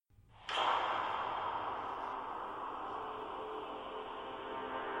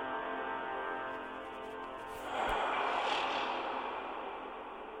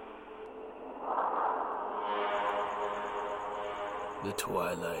the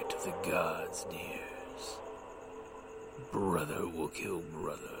twilight of the gods nears, brother will kill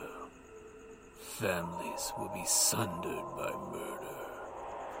brother. Families will be sundered by murder.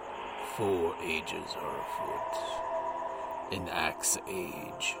 4 ages are afoot. An axe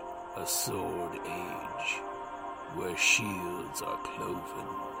age, a sword age, where shields are cloven.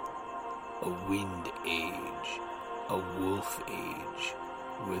 A wind age, a wolf age,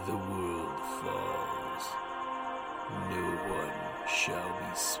 where the world falls. No one shall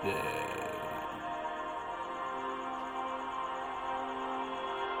be spared.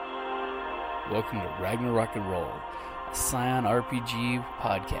 Welcome to Ragnarok and Roll, a Scion RPG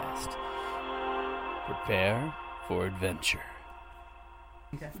podcast. Prepare for adventure.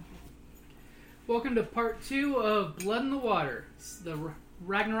 Okay. Welcome to part 2 of Blood in the Water, the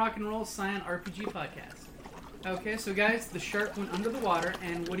Ragnarok and Roll Scion RPG podcast. Okay, so guys, the shark went under the water,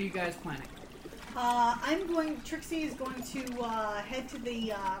 and what are you guys planning? Trixie is going to head to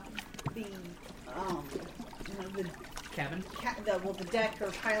the Cabin? the deck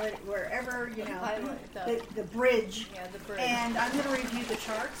or pilot, wherever, the bridge. Yeah, the bridge. And I'm going to review the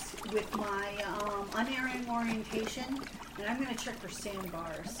charts with my unerring orientation, and I'm going to check for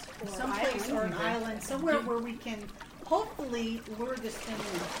sandbars. Someplace or an island, somewhere where we can hopefully lure this thing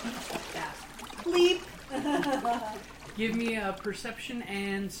and beat stuff fast. Bleep! Give me a perception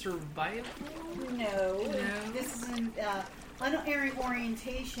and survival. No. This is an unerring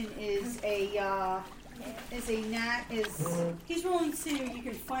orientation is He's rolling to see if you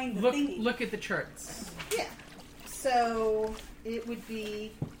can find the Look, thingy. look at the charts. yeah. So it would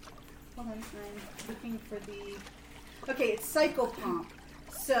be. Hold on, I'm looking for the. Okay, it's psychopomp,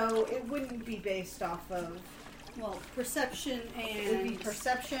 so it wouldn't be based off of. Well, perception and... It would be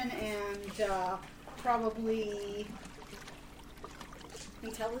perception and probably.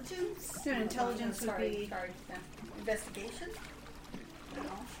 Intelligence? No, intelligence would be. Sorry. Investigation? No.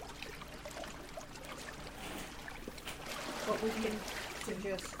 What would you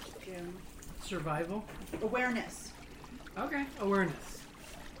suggest, Jim? Survival. Awareness. Okay, awareness.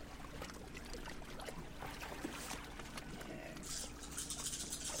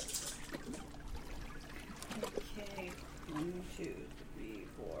 Okay. 1, 2, 3,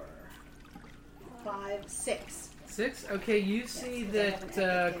 4, 5, 6. 6? Okay, you see Yes, that, I have an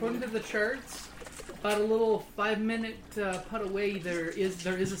epic according to the charts, about a little 5-minute putt away, there is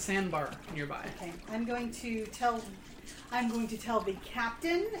a sandbar nearby. Okay. I'm going to tell the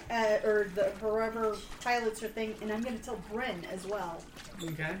captain or the whoever pilots or thing, and I'm going to tell Bryn as well.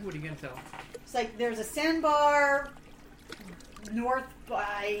 Okay, what are you going to tell? It's like there's a sandbar north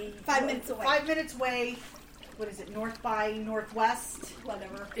by 5 minutes away. 5 minutes away. What is it? North by northwest.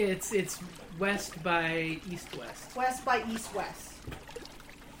 Whatever. It's west by east-west. West by east-west.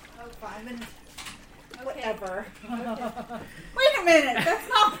 Oh, 5 minutes. Okay. Whatever. Okay. Wait a minute. That's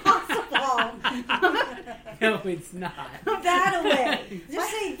not possible. No, it's not. That away. Just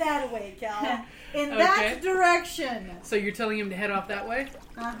say that away, Cal. In that Okay. direction. So you're telling him to head off that way?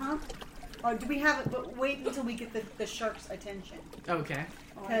 Uh-huh. Or do we have it? But wait until we get the shark's attention. Okay.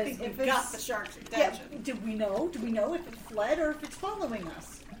 Oh, I think If we got it's- the shark's Yeah. attention. Do we know? Do we know if it fled or if it's following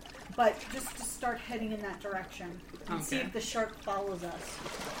us? But just to start heading in that direction and see Okay. if the shark follows us.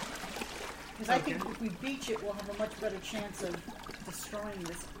 Because I think Okay. if we beach it, we'll have a much better chance of destroying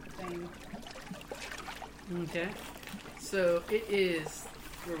this thing. Okay. So it is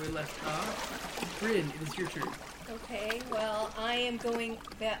where we left off. Bryn, it is your turn. Okay, well, I am going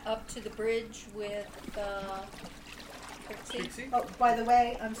back up to the bridge with Trixie. Trixie? Oh, by the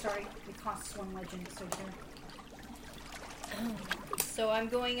way, I'm sorry. It costs 1 legend, so here. So I'm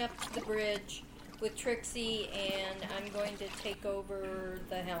going up to the bridge with Trixie, and I'm going to take over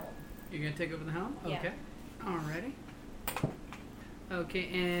the helm. You're going to take over the helm? Yeah. Okay. Alrighty. Okay,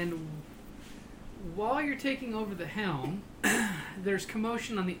 and while you're taking over the helm, there's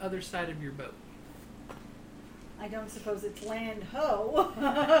commotion on the other side of your boat. I don't suppose it's land ho.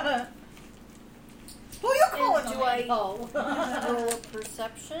 Who you calling And a do I land ho? roll a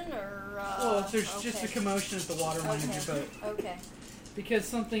perception, or... Well, there's just a okay. commotion at the waterline of your boat. Okay. Because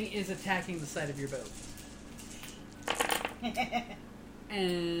something is attacking the side of your boat.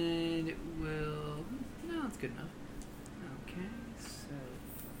 And it will... No, it's good enough. Okay, so...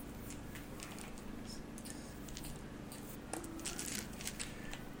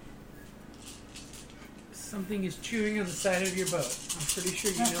 Something is chewing on the side of your boat. I'm pretty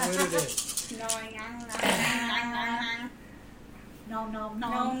sure you know what it is. No.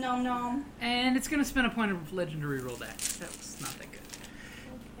 No. And it's going to spend a point of legendary roll that. That was not that good.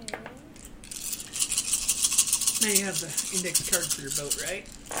 Okay. Now you have the index card for your boat, right?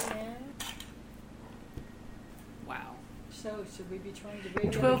 Yeah. Wow. So, should we be trying to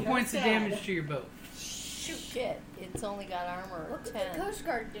radio 12 the points of Coast Guard? damage to your boat. Shit, it's only got armor What of did 10. the Coast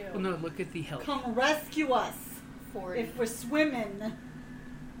Guard do? Well, no, look at the health. Come rescue us 40. if we're swimming.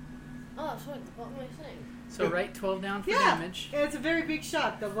 Oh, so what am I saying? So write 12 down for Yeah, damage. it's a very big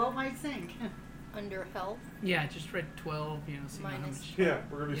shock. The boat might sink. Under health. Yeah, just write 12, so you know how Minus. much. Yeah,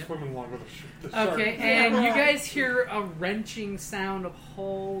 we're gonna be Yep. swimming along with the shark. Okay, and you guys hear a wrenching sound of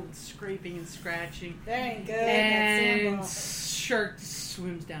hull and scraping and scratching. That ain't good. And That's shark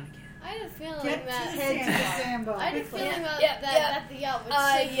swims down again. I had a feeling Get that. head to the sandbar. I had a feeling that the yacht would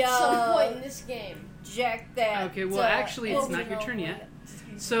I, sink at some point in this game. Jack that. Okay, well, actually, it's not your turn yet.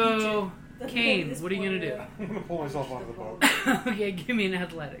 So, Kane, what are you going to do? I'm gonna pull myself out of the boat. Okay, give me an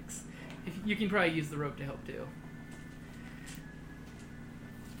athletics. If you can probably use the rope to help too.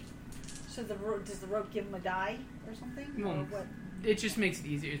 So does the rope give him a die or something? Well, Or what? It just makes it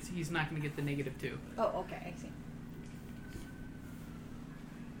easier. He's not going to get the negative 2. Oh, okay, I see.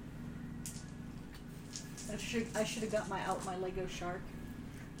 I should have got my Lego shark.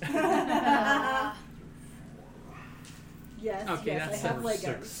 Yes, Okay, yes, that's I have number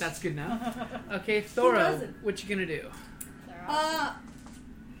Legos. 6. That's good enough. Okay, Thoro, doesn't? what you going to do?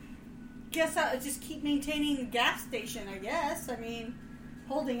 Guess I'll just keep maintaining the gas station, I guess. I mean,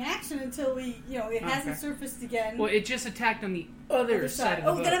 holding action until it hasn't surfaced again. Well, it just attacked on the other side of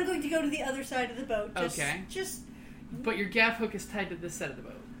the boat. then I'm going to go to the other side of the boat. Okay. Just But your gaff hook is tied to this side of the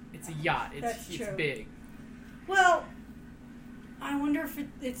boat. It's a yacht. That's It's true. big. well, I wonder if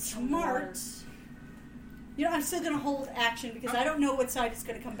it's smart. I'm still going to hold action because I don't know what side it's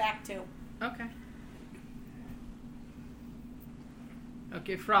going to come back to. Okay.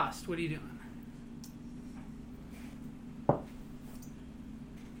 Okay, Frost, what are you doing?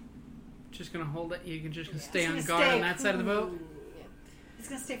 Just gonna hold it. You can just stay on Just guard stay on that side of the boat. It's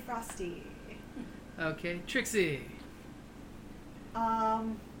gonna stay frosty. Okay, Trixie.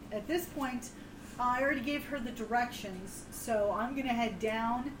 At this point, I already gave her the directions, so I'm gonna head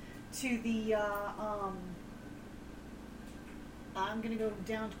down to the. I'm gonna go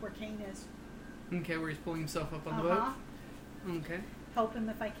down to where Kane is. Okay, where he's pulling himself up on the boat. Okay. Help him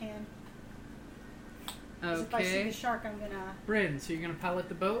if I can. 'Cause if I see Okay. the shark, I'm gonna. Bryn, so you're gonna pilot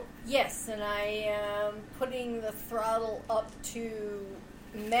the boat? Yes, and I am putting the throttle up to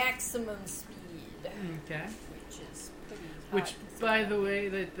maximum speed, Okay. which is pretty high. Which, by the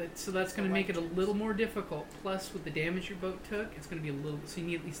way, so that's going to make it a little more difficult. Plus, with the damage your boat took, it's going to be a little. So you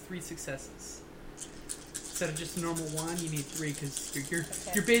need at least 3 successes instead of just a normal 1. You need 3 because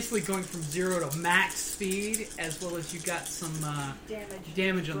you're basically going from 0 to max speed, as well as you got some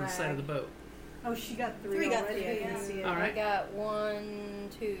damage on the side of the boat. Oh, she got 3 3 got already. 3, I didn't yeah. see it. All I right. got 1,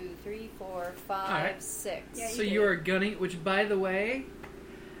 2, 3, 4, 5, right. 6. Yeah, So did. you are gunning. Which, by the way,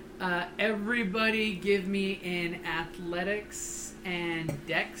 everybody give me an athletics and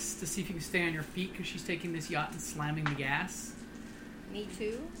dex to see if you can stay on your feet because she's taking this yacht and slamming the gas. Me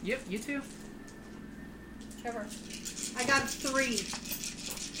too. Yep, you too. Trevor. I got 3.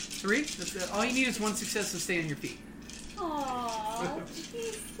 3. All you need is 1 success to stay on your feet. Aww.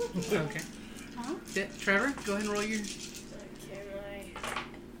 Okay. Huh? Trevor, go ahead and roll your.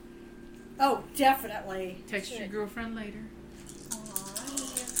 Oh, definitely. Text your girlfriend later.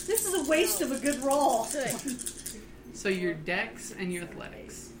 This is a waste of a good roll. So your dex and your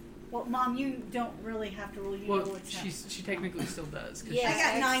athletics. Well, Mom, you don't really have to roll. You know Well, what's happening. she technically still does. 'Cause Yeah, I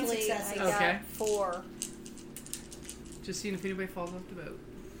got 9 actually, successes. I got Okay. 4. she's just seeing if anybody falls off the boat.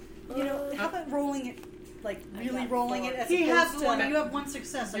 How about rolling it, like really rolling it as He opposed has to... 1. You have 1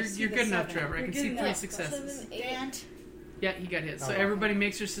 success. I You're, see you're the good enough, 7. Trevor. I You're can good see enough. 3 successes. 7, 8. Dan? Yeah, he got hit. So Oh. everybody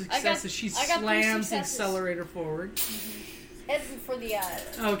makes their successes. She I got 3 slams the successes. accelerator forward. Heading for the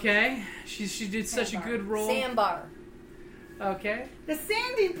island. Okay. She did such a good roll. Sandbar. Okay. The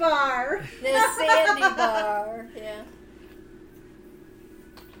sandy bar. The sandy bar. Yeah.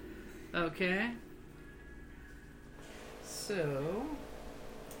 Okay. So,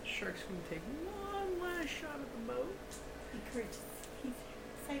 shark's going to take one last shot at the boat. He's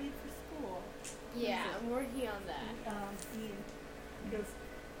excited for school. Yeah, I'm working on that. He goes,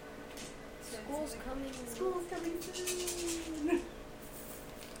 School's coming. school's coming soon.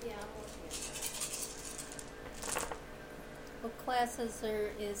 Yeah, I'm working on that. What classes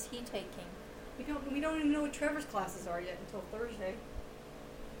is he taking? We don't even know what Trevor's classes are yet until Thursday.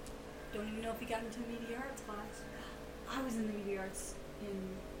 Don't even know if he got into media arts class. I was in the media arts in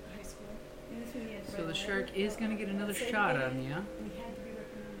high school. And this one he had to So write the a shark letter. is going to get another Say shot it. on you. And he had to be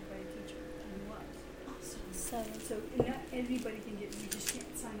recommended by a teacher, and he was. Awesome. 7. So not everybody can get. You just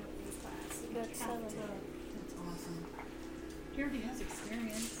can't sign up for the class. You Got have 7. to. That's awesome. He already has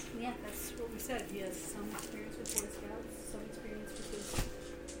experience. Yeah, that's what we said. He has some experience with Boy Scouts, some experience with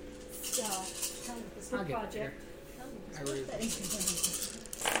his I'll get project. there. I really do. 6.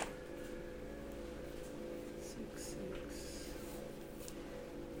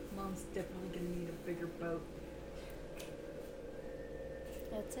 Mom's definitely gonna need a bigger boat.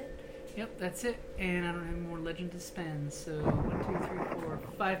 That's it. Yep, that's it. And I don't have more legend to spend, so 1, 2, 3, 4,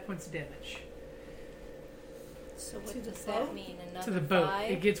 5 points of damage. So what To the does that boat? mean? Another To the boat.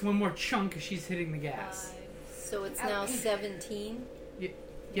 5? It gets one more chunk as she's hitting the gas. 5. So it's now 17.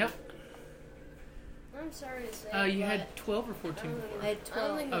 Yep. I'm sorry to say. You but had 12 or 14 I don't before? I had I don't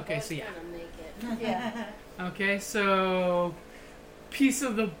 12. think the Okay, boat's so yeah. gonna make it. Yeah. Okay, so piece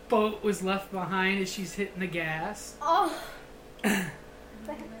of the boat was left behind as she's hitting the gas. Oh.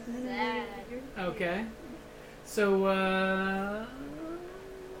 Sad. Okay. So,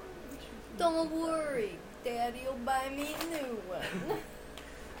 Don't worry, Daddy'll buy me a new one.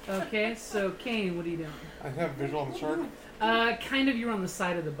 okay, so Kane, what are you doing? I have visual on the shark. Kind of you're on the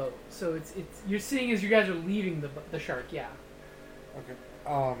side of the boat. So it's you're seeing as you guys are leaving the shark, yeah. Okay.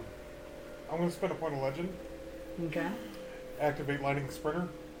 I'm going to spend a point of legend, Okay. activate Lightning Sprinter,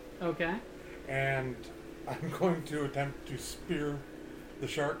 Okay. and I'm going to attempt to spear the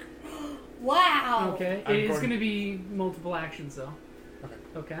shark. Wow. Okay. I'm It is going- going to be multiple actions though. Okay.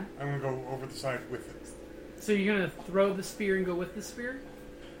 Okay. I'm going to go over the side with it. So you're going to throw the spear and go with the spear?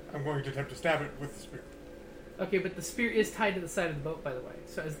 I'm going to attempt to stab it with the spear. Okay, but the spear is tied to the side of the boat, by the way.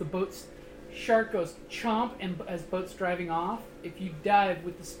 So as the boat's shark goes chomp, and as boat's driving off, if you dive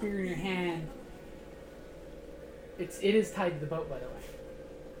with the spear in your hand, it is tied to the boat, by the way.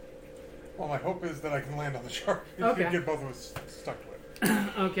 Well, my hope is that I can land on the shark if Okay. you get both of us stuck to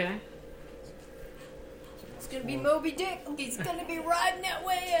it. Okay. It's gonna be Moby Dick. He's gonna be riding that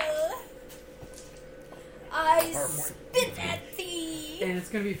whale. I spit at thee. And it's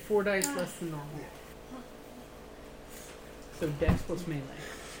going to be 4 dice less than normal. So dex plus melee.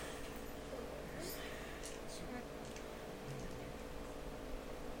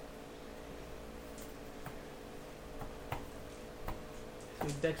 So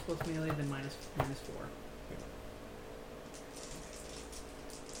dex plus melee, then minus 4.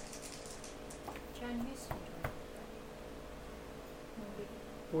 John Houston.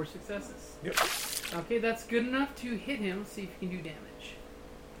 4 successes. Yep. Okay, that's good enough to hit him. Let's see if you can do damage.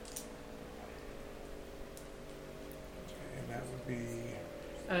 And that would be...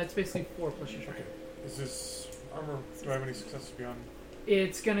 It's basically 4 plus your strength. Okay. Is this armor... Do I have any successes beyond...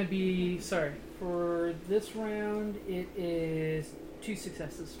 It's gonna be, sorry, for this round, it is 2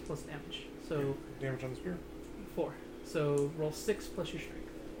 successes plus damage. So damage on the spear? 4. So roll 6 plus your strength.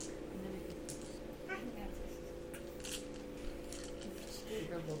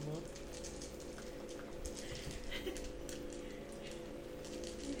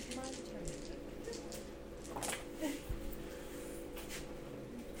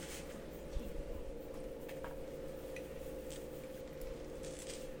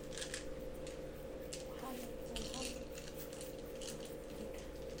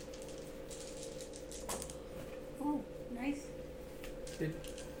 Oh, nice.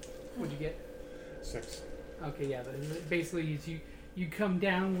 What'd you get? 6. Okay, yeah. But basically, is you come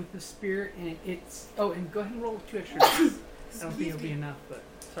down with the spear, and it's... Oh, and go ahead and roll 2 extra dice. I don't think it'll be enough, but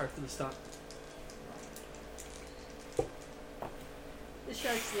sorry for the stop. The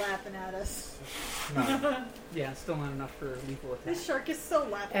shark's laughing at us. No. Yeah, still not enough for lethal attack. This shark is so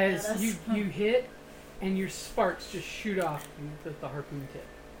laughing at As us. you hit, and your sparks just shoot off the harpoon tip.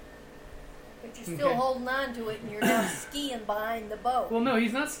 But you're still Okay. holding on to it, and you're now skiing behind the boat. Well, no,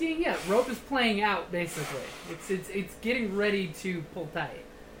 he's not skiing yet. Rope is playing out, basically. It's getting ready to pull tight.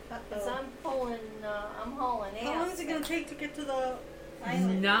 Because I'm hauling ass. How long is it going to take to get to the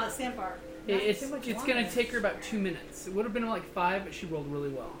island, Not- the sandbar? It's going to take her about 2 minutes. It would have been like 5, but she rolled really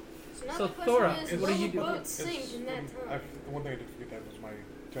well. So now So, the question Thora, is, what are will you the doing? boat sink in that time? The one thing I did forget that was my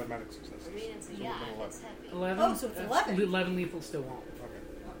automatic successes. I mean, it's a So yacht. it's been It's heavy. 11? Oh, so it's 11. 11 lethal still won't.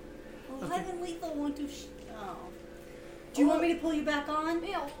 Okay. 11 lethal won't do oh. Do you want me to pull you back on?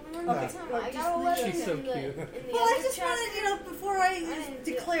 Yeah, remember Okay. the time Or I just got 11 She's so in the, cute. in the Well, I other just chapter. wanted, before I didn't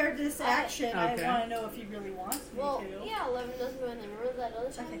do- declared this action, I Okay. want to know if he really wants me Well, to. yeah, 11 doesn't go in there. Remember that other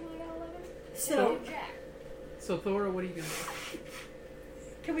time Okay. when I got 11? So, Jack. So, Thora, what are you going to do?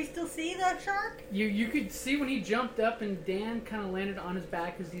 can we still see the shark? You could see when he jumped up and Dan kind of landed on his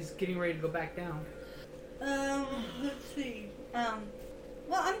back as he's getting ready to go back down. Let's see. Well,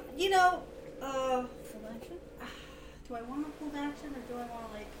 I'm, full action? Do I want to hold action or do I want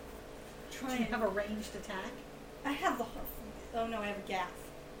to, try Do you and have a ranged attack? I have the, oh no, I have a gaff.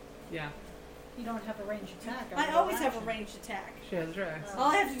 Yeah. You don't have a range attack. I always have a ranged attack. She has her axe.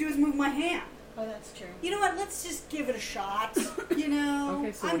 All I have to do is move my hand. Oh, that's true. You know what? Let's just give it a shot. You know.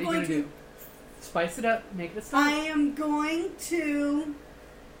 Okay, so I'm what are you going going to do? Spice it up, make it a stunt. I am going to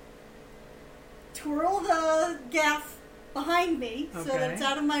twirl the gaff behind me so that Okay. it's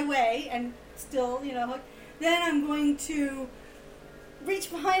out of my way and still, you know. Then I'm going to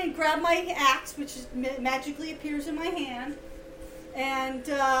reach behind and grab my axe, which is magically appears in my hand. And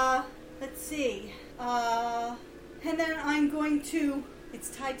let's see. And then I'm going to. It's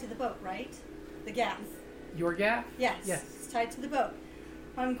tied to the boat, right? The gaff. Your gaff? Yes. Yes. It's tied to the boat.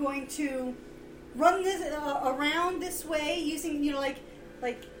 I'm going to run this around this way using, you know, like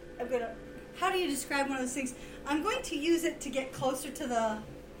I'm gonna. How do you describe one of those things? I'm going to use it to get closer to the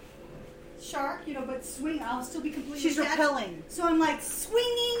shark, you know, but swing. I'll still be completely. She's attached. repelling. So I'm like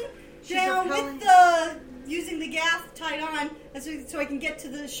swinging She's down repelling. with the using the gaff tied on, so I can get to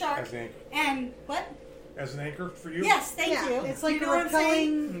the shark. As an anchor. And what? As an anchor for you? Yes, thank Yeah, you. it's like you know what I'm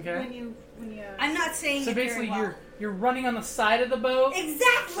saying? repelling Okay. when you. I'm not saying So it basically, very well. you're running on the side of the boat.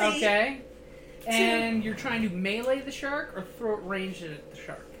 Exactly. Okay. And you're trying to melee the shark or throw it ranged at the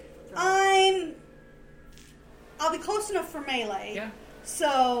shark. I'll be close enough for melee. Yeah.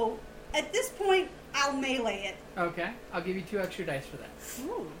 So at this point, I'll melee it. Okay. I'll give you 2 extra dice for that.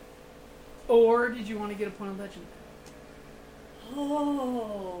 Ooh. Or did you want to get a point of legend?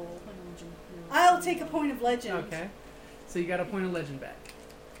 Oh. I'll take a point of legend. Okay. So you got a point of legend back.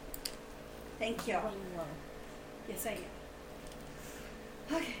 Thank you. Yes, I am.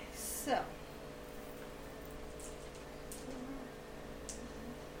 Okay, so.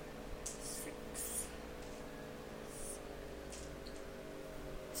 Six.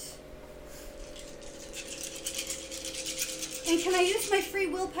 And can I use my free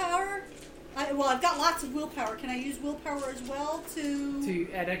willpower? Well, I've got lots of willpower. Can I use willpower as well to?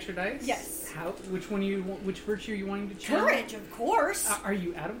 To add extra dice? Yes. How? Which one which virtue are you wanting to channel? Courage, of course. Are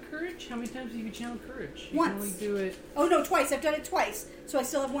you out of courage? How many times have you channel courage? You Once. can only do it. Oh no, twice. I've done it twice, so I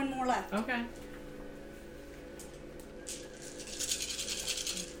still have one more left. Okay.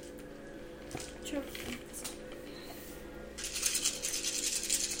 Sure.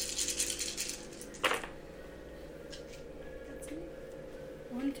 That's it.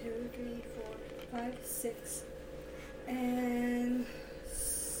 1, 2, 3, 4, 5, 6, and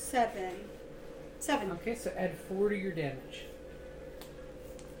 7. 7. Okay, so add 4 to your damage.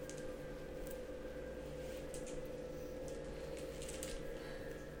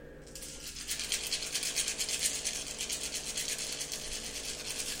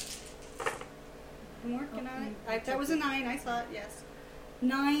 More? Can I? That was a 9. I saw it. Yes.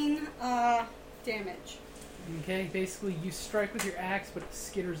 9 damage. Okay, basically you strike with your axe, but it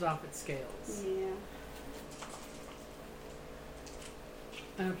skitters off its scales. Yeah.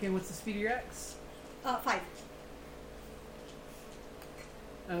 Okay, what's the speed of your axe? 5.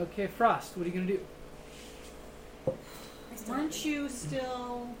 Okay, Frost, what are you gonna do? Weren't you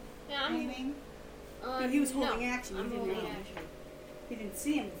still Yeah, I'm aiming? No, he was holding action. I'm He didn't holding know. action. You didn't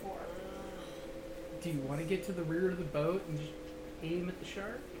see him before. Do you want to get to the rear of the boat and just aim at the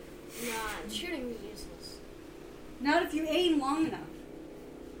shark? Nah, shooting is useless. Not if you aim long enough.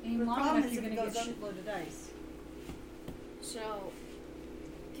 Aim The long problem enough, is you're if going it to get goes shitload of dice. So,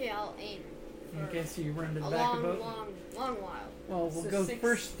 okay, I'll aim. For Okay, so you run to the a back of the long, boat? long while. Well, we'll So go 6.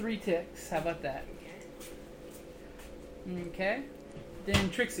 first 3 ticks. How about that? Okay. Okay. Then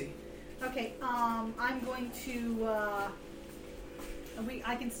Trixie. Okay, I'm going to.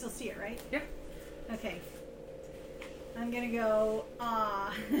 I can still see it, right? Yeah. Okay. I'm gonna go.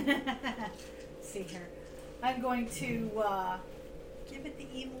 Let's see here. I'm going to. Give it the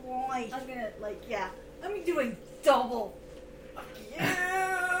evil eye. I'm gonna I'm doing double.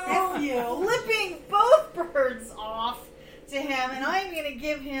 F you. Flipping both birds off to him, and I'm gonna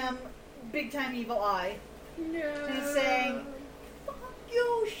give him big time evil eye. No. And saying, "Fuck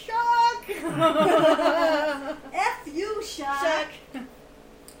you, Shark!" F you, Shark. Shark.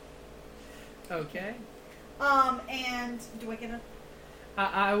 Okay. And do I get a?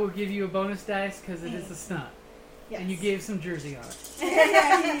 I will give you a bonus dice because it is a stunt. Yes. And you gave some jersey on it.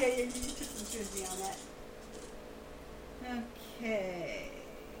 yeah. You took some jersey on that. Okay.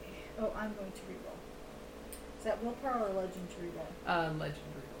 Oh, I'm going to reroll. Is that willpower or legend to reroll? Legend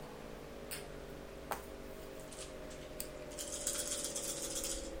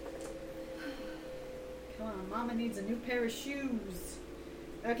Come on, Mama needs a new pair of shoes.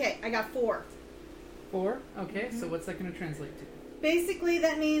 Okay, I got 4. 4. Okay, so what's that going to translate to? Basically,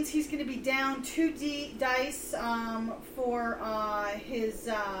 that means he's going to be down 2 dice for his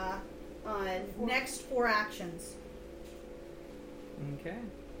next 4 actions. Okay.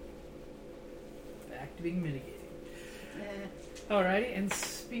 back to being mitigating. Eh. Alrighty, and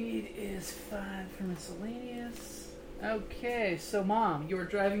speed is 5 for miscellaneous. Okay, so Mom, you're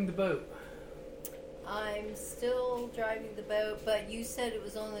driving the boat. I'm still driving the boat, but you said it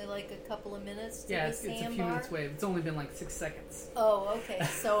was only like a couple of minutes to Yeah, the it's a few sandbar. minutes away. It's only been like 6 seconds. Oh, okay.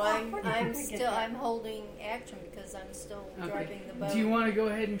 So I'm pretty good there. I'm holding action because I'm still driving the boat. Do you want to go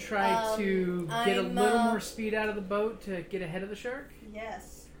ahead and try to get a I'm, little more speed out of the boat to get ahead of the shark?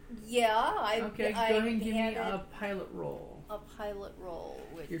 Yes. Yeah, Okay, go ahead and give me a pilot roll. a pilot roll.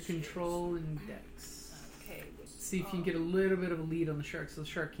 Which Your control and dex. Okay. See if you can get a little bit of a lead on the shark so the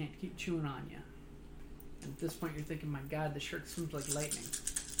shark can't keep chewing on you. And at this point, you're thinking, my God, the shark swims like lightning.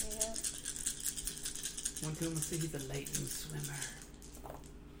 Yeah. One could almost say he's a lightning swimmer.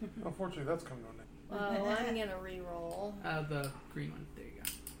 Unfortunately, that's coming on now. Well, I'm gonna re-roll. The green one. There you go.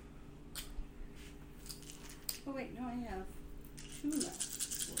 Oh wait, no, I have 2 left.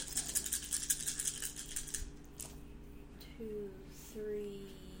 2,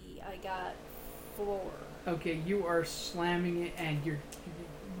 3. I got 4. Okay, you are slamming it, and your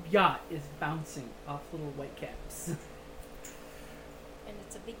yacht is bouncing off little white caps. And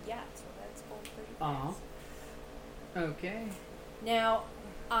it's a big yacht, so that's going pretty Uh-huh. fast. Okay. Now,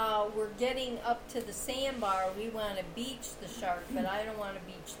 we're getting up to the sandbar. We want to beach the shark, but I don't want to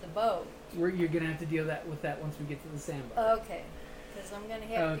beach the boat. You're going to have to deal with that once we get to the sandbar. Okay. Because I'm going to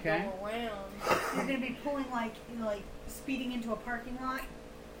have Okay. to go around. You're going to be pulling like speeding into a parking lot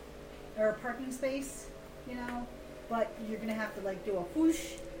or a parking space, but you're going to have to do a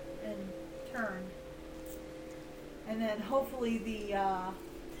whoosh and turn. And then hopefully the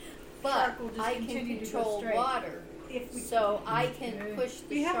But shark will just I can continue to go control straight. water. So I can push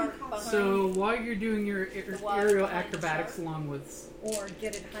the We haven't shark caught behind. So while you're doing your water aerial behind the acrobatics shark. along with or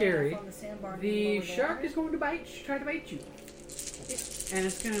get it high Carrie, enough on the sandbar. and the lower shark water. is going to try to bite you. And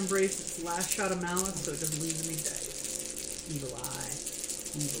it's going to embrace its last shot of malice so it doesn't lose any dice. Evil eye.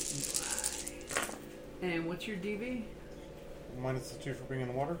 Evil eye. And what's your DV? Minus the 2 for being in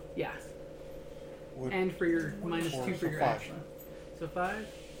the water. Yeah. Would And for your minus four, 2 for so your 5. action. So 5?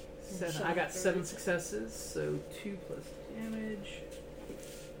 7. I got 7 successes, so 2 plus damage.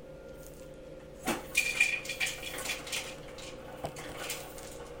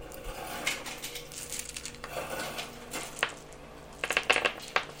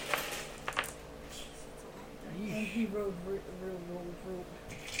 And he rolled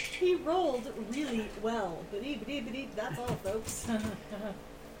He rolled really well. Ba-dee, that's all, folks.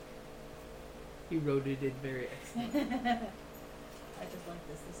 He roaded it very excellent. I just like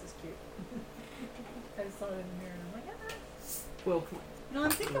this. This is cute. I just saw it in the mirror and I'm like, 12 points. No,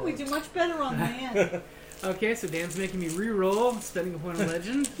 I'm thinking we do much better on the end. Okay, so Dan's making me re-roll, spending a point of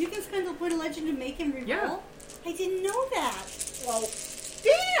legend. You can spend a point of legend to make him reroll? Yeah. I didn't know that. Well,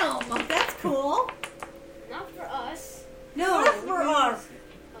 damn! That's cool. Not for us. No, Not for us.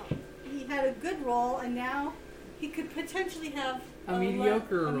 He had a good roll, and now he could potentially have A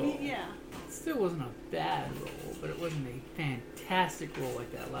mediocre roll. Yeah. It still wasn't a bad roll, but it wasn't a fantastic roll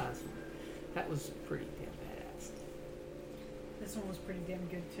like that last one. That was pretty damn badass. This one was pretty damn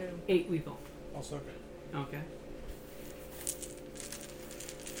good, too. 8 lethal. Also good. Okay.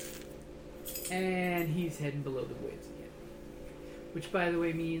 And he's heading below the waves again. Which, by the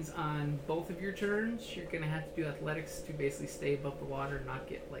way, means on both of your turns, you're going to have to do athletics to basically stay above the water and not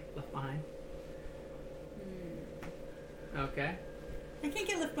get, left behind. Okay. I can't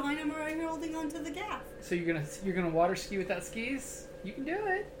get left behind. I'm already holding onto the gap. So you're gonna water ski without skis? You can do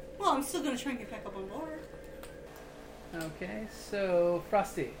it. Well, I'm still going to try and get back up on board. Okay, so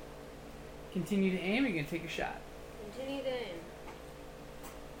Frosty. Continue to aim, you're going to take a shot. Continue to aim.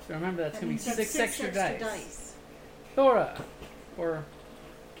 So remember, that's That going to be means that's 6 extra dice. dice. Thora. Or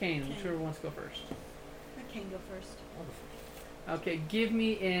Kane, whichever wants to go first. I can go first. Okay, give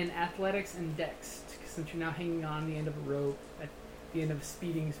me an athletics and dex, since you're now hanging on the end of a rope at the end of a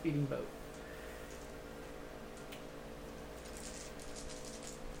speeding boat.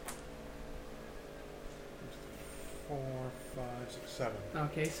 Four, 5, 6, 7.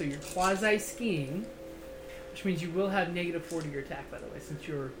 Okay, so you're quasi-skiing, which means you will have -4 to your attack, by the way, since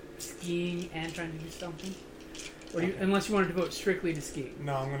you're skiing and trying to do something. Or Okay. unless you want to devote strictly to skiing.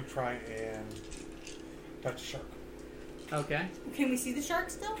 No, I'm going to try and touch a shark. Okay. Can we see the shark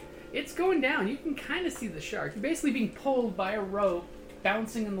still? It's going down. You can kind of see the shark. You're basically being pulled by a rope,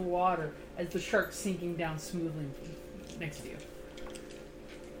 bouncing in the water as the shark's sinking down smoothly next to you.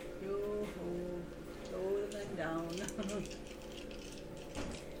 Throw them down.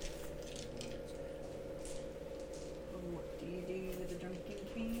 What do you do with a drunken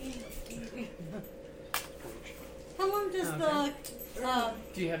king? What do you do? How long does Okay. the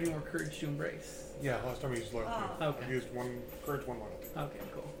Do you have any more courage to embrace Yeah, last time I used loyalty. Oh. Okay. I've used one courage, one loyalty. Okay,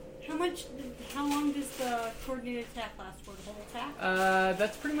 cool. How long does the coordinated attack last for? The whole attack?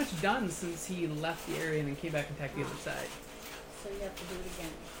 That's pretty much done since he left the area and then came back and attacked the other side. So you have to do it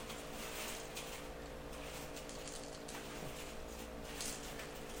again.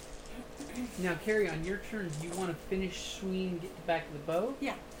 Now, Carrie, on your turn, do you want to finish swinging and get back to the boat?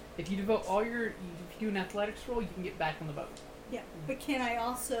 Yeah. If you devote if you do an athletics roll, you can get back on the boat. Yeah. But can I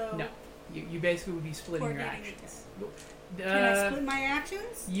also... No. You basically would be splitting your Coordinating actions. Can I split my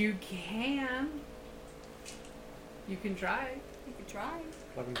actions? You can. You can try. You could try.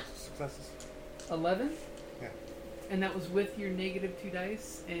 11 successes. 11? Yeah. And that was with your -2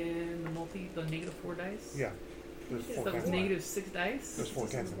 dice and the -4 dice? Yeah. There's So 4 that was tens. -6 dice? There's 4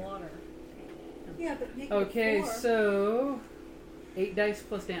 tens in there. Water. Yeah, but Okay, -4. so 8 dice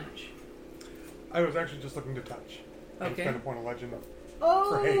plus damage. I was actually just looking to touch. And Okay. spend a point of legend. Oh!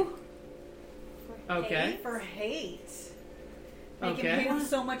 For hate. Okay. For hate. Make Okay. him hate him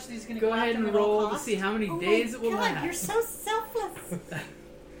so much that he's going to Go go ahead after him and at all roll to costs. see how many Oh days my it will God, last. you're so selfless.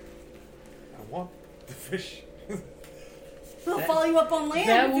 I want the fish. We'll That- follow you up on land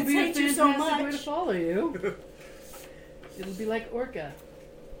That if will it's be a hate you fantastic so way to much. follow you. It'll be like Orca.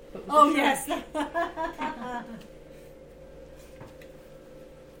 But with Oh, a yes. shark.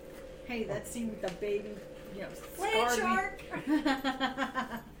 Hey, that scene with the baby, Land scarred shark.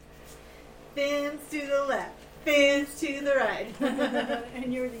 fins to the left, fins to the right.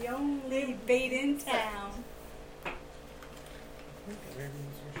 And you're the only bait in town.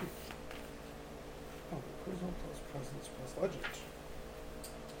 Oh, charisma plus presence plus legend.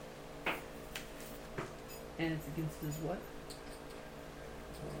 And it's against his what?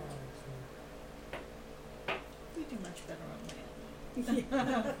 You do much better on land.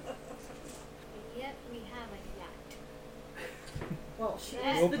 And yet we have a yacht. Well, she is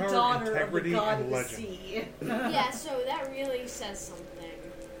Willpower, the daughter of the integrity, god and of the legend. sea. Yeah, so that really says something.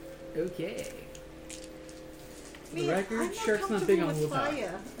 Okay. For the Me, record, I'm Shark's not big on comfortable with willpower.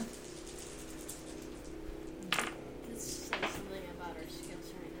 fire. This says something about our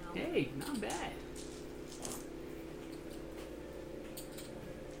skills right now. Hey, not bad.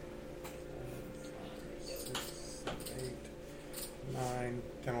 Six, 8, 9,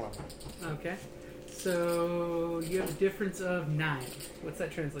 10, 11. Okay. So you have a difference of 9. What's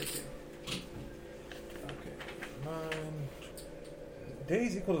that translate to? Okay. 9.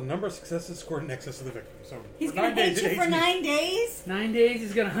 Days equal to the number of successes scored in excess of the victim. So He's for going 9 to days, hate it you for hates me. 9 days? 9 days,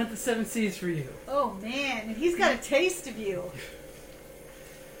 he's gonna hunt the 7 seas for you. Oh man, and he's got a taste of you.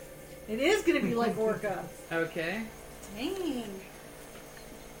 It is going to be like Orca. Okay. Dang.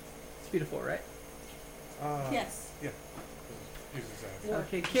 Speed of 4, right? Yes. Yeah. Uses that.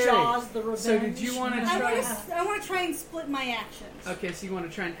 Okay, Carrie. Jaws the revenge. So did you want to I try? want to try and split my actions. Okay, so you want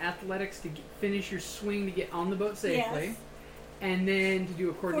to try an athletics to finish your swing to get on the boat safely, Yes. and then to do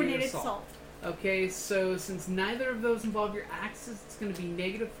a coordinated assault. assault. Okay, so since neither of those involve your axes, it's going to be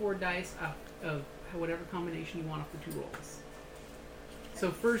 -4 dice of whatever combination you want off the 2 rolls. So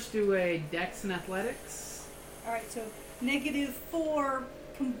first do a dex and athletics. All right, so -4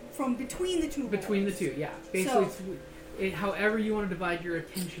 from between the 2 Between the rolls. 2, yeah. Basically, however you want to divide your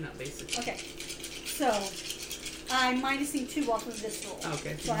attention up, basically. Okay, so I'm minusing 2 off of this roll.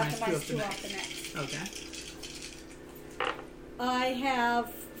 Okay, so I have to minus 2 the off the next. Okay. I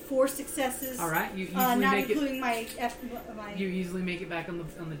have 4 successes. All right, you easily not make it. including my You easily make it back on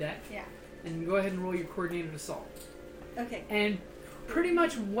the deck. Yeah. And go ahead and roll your coordinated assault. Okay. And pretty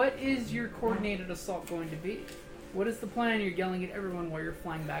much, what is your coordinated assault going to be? What is the plan? You're yelling at everyone while you're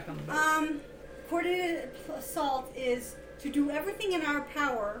flying back on the boat. Coordinated assault is to do everything in our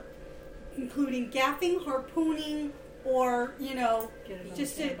power, including gaffing, harpooning, or Get it on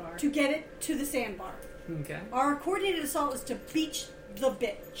just the sandbar. to get it to the sandbar. Okay. Our coordinated assault is to beach the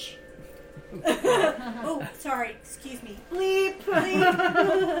bitch. Oh, sorry. Excuse me. Bleep.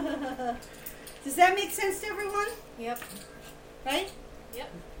 Bleep. Does that make sense to everyone? Yep. Right? Yep.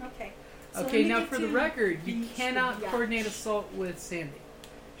 Okay. So let Okay, me now get for the to record, you beach the cannot yacht. coordinate assault with Sandy.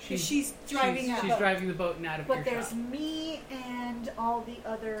 She's driving she's, that she's boat. driving the boat and out of But earshot. there's me and all the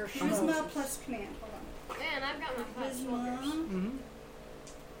other Charisma plus command. Hold on. Man, I've got my 5 Charisma smokers. Mhm.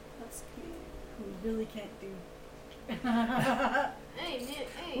 plus command. who really can't do. Hey,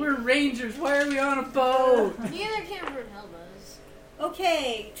 hey. We're rangers. Why are we on a boat? Neither can Brunhilda's.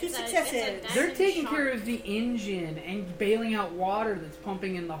 Okay, 2 It's a- successes. it's a- They're taking care of the engine and bailing out water that's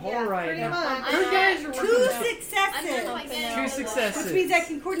pumping in the hull Yeah, right pretty now. much. Those guys are 2 working. I'm successes. just like Two getting successes. Which means I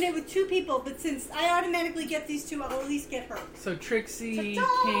can coordinate with 2 people, but since I automatically get these 2, I'll at least get her. So Trixie,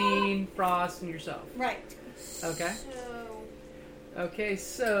 Ta-da! Kane, Frost, and yourself. Right. Okay. So, Okay,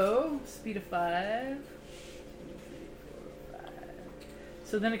 so speed of 5.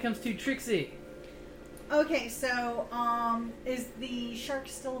 So then it comes to Trixie. Okay, so is the shark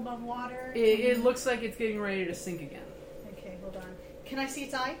still above water? It looks like it's getting ready to sink again. Okay, hold on. Can I see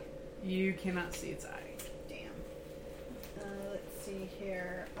its eye? You cannot see its eye. Damn. Let's see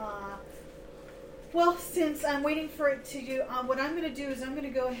here. Well, since I'm waiting for it to do, what I'm going to do is I'm going to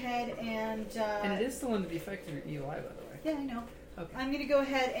go ahead and... And it is still under the effect of your EOI, by the way. Yeah, I know. Okay. I'm going to go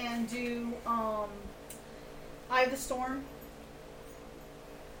ahead and do Eye of the Storm.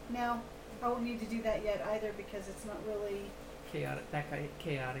 No, I won't need to do that yet either because it's not really... Chaotic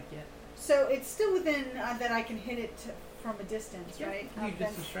yet. So it's still within that I can hit it from a distance, Yep. right? You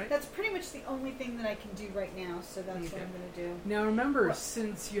distance strike. That's pretty much the only thing that I can do right now, so that's what Okay. I'm going to do. Now remember,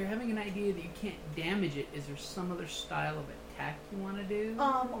 since you're having an idea that you can't damage it, is there some other style of attack you want to do?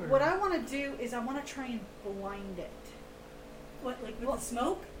 Or- What I want to do is I want to try and blind it. What, like with the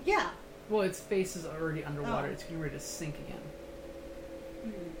smoke? Yeah. Well, its face is already underwater. Oh. It's getting ready to sink again.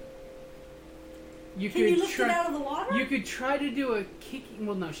 Hmm. You Can you lift it out of the water? You could try to do a kicking.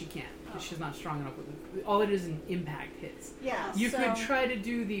 Well, no, she can't. Because she's not strong enough. All it is impact hits. Yeah. You so, could try to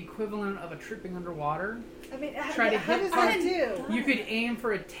do the equivalent of a tripping underwater. I mean, try to how hit does that do? You could aim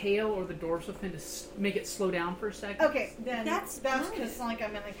for a tail or the dorsal fin to make it slow down for a second. Okay, then That's because like I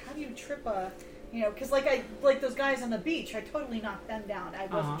mean, like how do you trip a, because like those guys on the beach, I totally knocked them down. I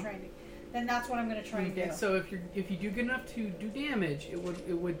wasn't trying to. Then that's what I'm going to try and do. So if you do good enough to do damage, it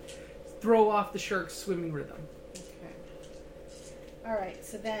would throw off the shark's swimming rhythm. Okay. All right.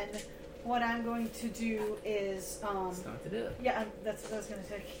 So then, what I'm going to do is Start it up. yeah, that's what I was going to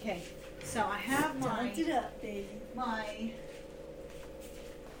say. Okay. So I have Lift it up, baby. my.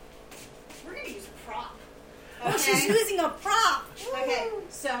 We're going to use a prop. Oh, she's using a prop. Okay.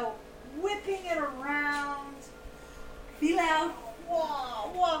 So whipping it around. Be loud.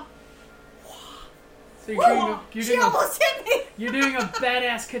 Whoa, whoa. So Whoa, she almost hit me. you're doing a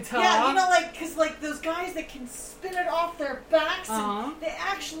badass kata. Yeah, because those guys that can spin it off their backs, Uh-huh. and they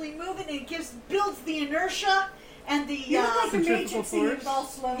actually move it, and it builds the inertia and the You look like a Centrifugal Matrix scene force. with all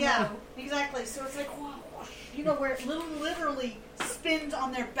slow-mo. yeah, exactly. So it's like where it literally spins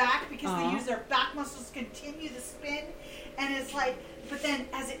on their back because they Uh-huh. use their back muscles to continue the spin, and it's like, but then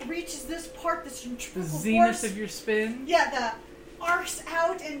as it reaches this part, the The centrifugal zenith force, of your spin. yeah, the arcs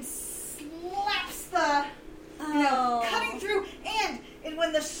out and slaps the. Oh. Cutting through, and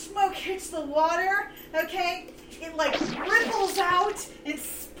when the smoke hits the water, okay, it like ripples out and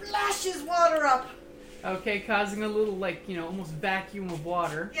splashes water up. Okay, causing a little almost vacuum of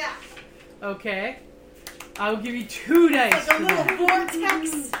water. Yeah, Okay. I'll give you 2 dice like a for little that.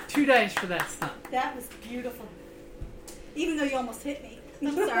 vortex. 2 dice for that stunt. That was beautiful. Even though you almost hit me.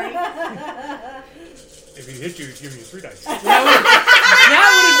 I'm sorry. If he hit you, he'd give you 3 dice. That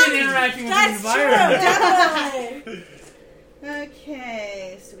would have been interacting with That's the environment. true. Definitely.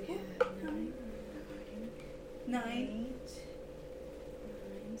 Okay, so we have 9. 8,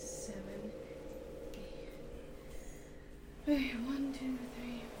 9, 7, 8. 1, 2, 3,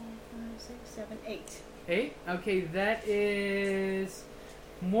 4, 5, 6, 7, 8. 8. Okay, that is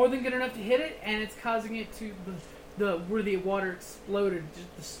more than good enough to hit it, and it's causing it to where the water exploded.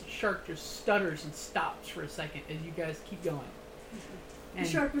 The shark just stutters and stops for a second as you guys keep going. The And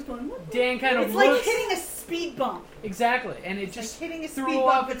shark was going, what? Dan kind of It's like looks hitting a speed bump. exactly, and it It's just like hitting a threw speed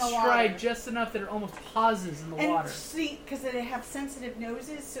off bump in its the stride water. just enough that it almost pauses in the And water. see, because they have sensitive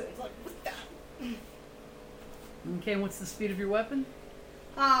noses, so it's like, what the? Okay, and what's the speed of your weapon?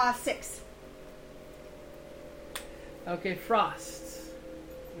 6. Okay, Frost.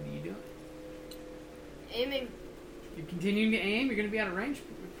 What are you doing? Aiming. You're continuing to aim. You're going to be out of range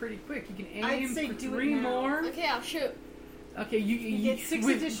pretty quick. You can I'd aim say for do it 3 now. more. Okay, I'll shoot. Okay, You get 6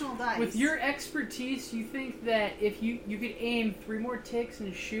 additional dice. With your expertise, you think that if you could aim 3 more ticks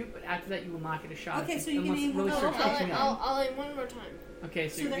and shoot, but after that you will not get a shot. Okay, if- so you can unless it aim really one starts more time. catching up. I'll aim one more time. Okay,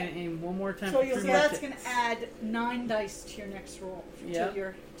 so So you're that- going to aim one more time so for you'll 3 So more that's ticks. going to add 9 dice to your next roll. Yep. To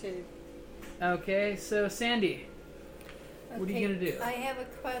your to. Okay, so Sandy, what are you going to do? I have a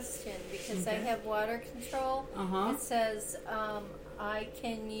question because I Okay. have water control. Uh-huh. It says I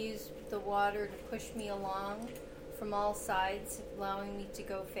can use the water to push me along from all sides, allowing me to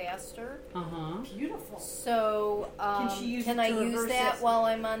go faster. Uh-huh. Beautiful. So she use can it I to use reverse that it? while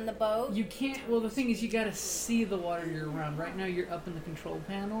I'm on the boat? You can't, well, the thing is you got to see the water you're around. Right now you're up in the control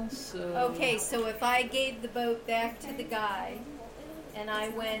panel, so... Okay, so if I gave the boat back to the guy, and I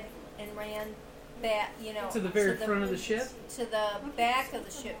went and ran back, To the very front of the ship? to the back of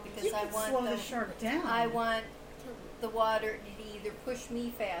the ship, because You I can want slow the shark down. I want the water to either push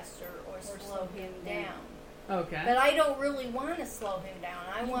me faster or slow him down. Okay. But I don't really want to slow him down.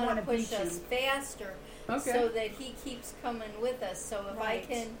 I You want to wanna push beat us him. faster Okay. so that he keeps coming with us. So if Right. I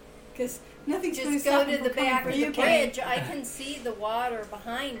can Because nothing's going just to go stop to him the from coming back for of you, the Kenny. bridge, I can see the water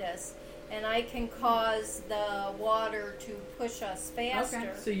behind us, and I can cause the water to push us faster Okay.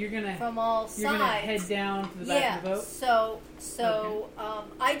 So you're gonna from all you're gonna head sides. down to the back of the boat. So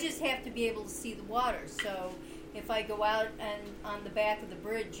I just have to be able to see the water. So if I go out and on the back of the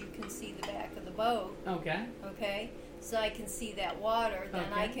bridge, you can see the back of the boat. Okay. Okay, so I can see that water. Then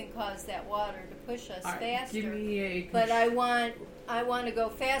I Okay. can cause that water to push us All right. faster. Give me a. But I want to go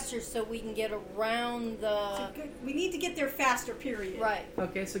faster so we can get around the We need to get there faster, period. right.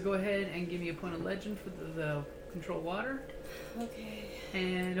 Okay, so go ahead and give me a point of legend for the control water. Okay.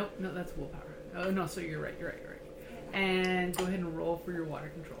 And no, that's willpower. Oh no, so you're right. And go ahead and roll for your water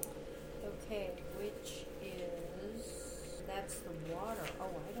control. Okay, which is that's the water. Oh,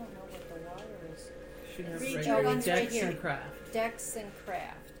 I don't know what the water is. Should have Read right your here. ones right Dex here. and craft. Dex and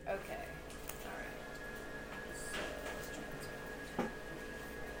craft. Okay. All right.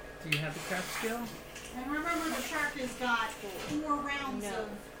 Do you have the craft skill? And remember, the shark has got 4 rounds No. of.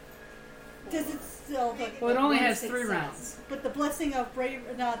 Does it still? Well, it only One has 3 success. rounds. But the blessing of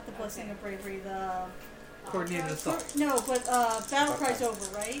bravery, not the blessing of bravery, the Coordinated assault. no, but battle cry's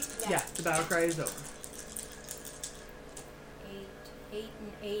over, right? Yeah, the battle cry is over. 8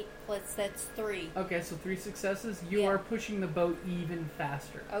 and 8 plus that's 3. Okay, so 3 successes. You Yeah. are pushing the boat even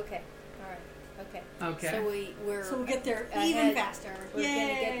faster. Okay. All right. Okay. Okay. So we're So we'll get there ahead. even faster. We're Yay!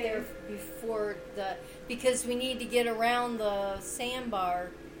 gonna get there before because we need to get around the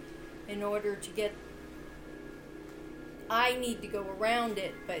sandbar in order to get. I need to go around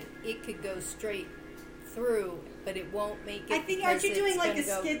it, but it could go straight through, but it won't make it. I think aren't you because doing it's like a gonna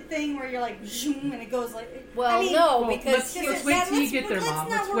go- skid thing where you're like zoom and it goes like? Well, I mean, no, Well, because let's wait till you get there, let's Mom.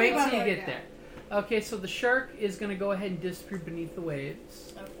 not Let's worry wait about till you it get right there. Okay, so the shark is going to go ahead and disappear beneath the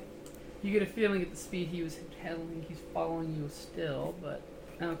waves. Okay. You get a feeling at the speed he was heading, he's following you still, but...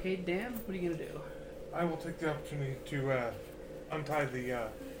 Okay, Dan, what are you going to do? I will take the opportunity to untie the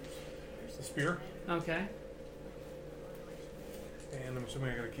spear, Okay. and I'm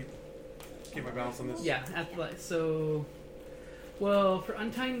assuming I gotta keep my balance on this. Yeah, athletics. So... Well, for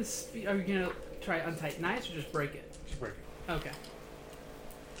untying the spear... Are you going to try untie it nice or just break it? Just break it. Okay.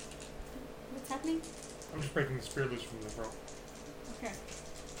 What's happening? I'm just breaking the spear loose from the rope. Okay.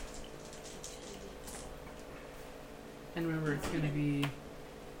 And remember, it's going to be...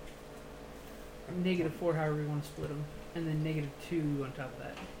 -4, however you want to split them. And then -2 on top of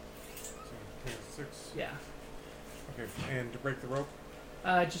that. So here's 6. Yeah. Okay, and to break the rope,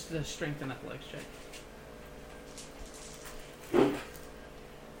 Just the strength and athletics check.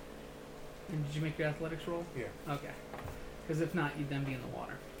 And did you make your athletics roll? yeah, Okay. Because if not, you'd then be in the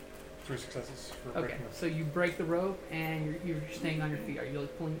water. 3 successes for Okay. breaking the So you break the rope and you're staying on your feet. Are you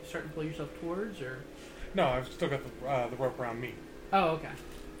like starting to pull yourself towards, or? No, I've still got the rope around me. Oh, okay.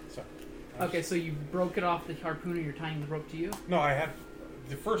 So. I Okay, so you broke it off the harpoon and you're tying the rope to you? No, I had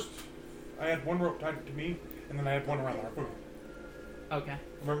I had one rope tied to me, and then I had one around the harpoon. Okay.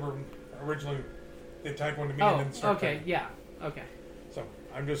 Remember, originally they tied one to me Oh, and then started okay, tying. yeah. Okay. So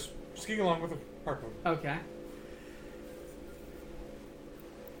I'm just skiing along with the harpoon. Okay.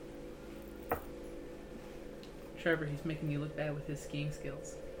 Trevor, he's making you look bad with his skiing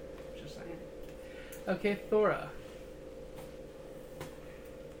skills. Just saying. Okay, Thora.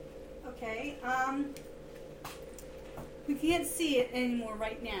 Okay. We can't see it anymore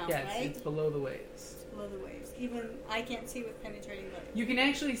right now, Yes, right? it's below the waves. Below the waves. Even I can't see with penetrating light. You can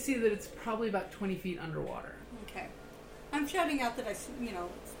actually see that it's probably about 20 feet underwater. Okay. I'm shouting out that it's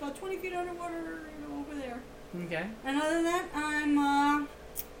about 20 feet underwater, over there. Okay. And other than that, I'm, how do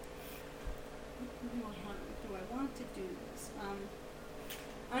I want to do this?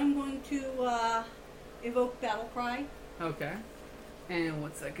 I'm going to, evoke Battle Cry. Okay. And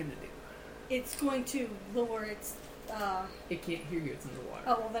what's that going to do? It's going to lower its, It can't hear you, it's underwater.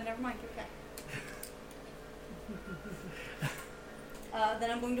 oh, well then never mind, okay.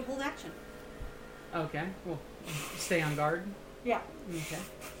 Then I'm going to hold action. Okay, well, stay on guard. Yeah. Okay.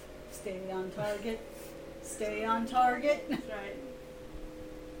 Stay on target. Stay on target. That's right.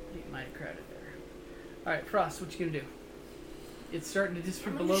 You might have crowded there. Alright, Frost, what you going to do? It's starting to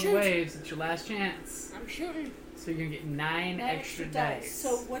disappear I'm below gonna the shoot. waves. It's your last chance. I'm shooting. So you're going to get 9 extra dice.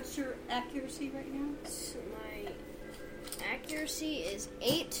 So what's your accuracy right now? So my accuracy is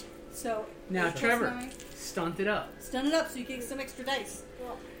 8. So Now, 8 plus Trevor, 9. stunt it up. Stun it up so you get some extra dice.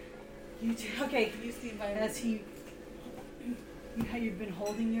 Well, You do, okay. Use the environment. As how you've been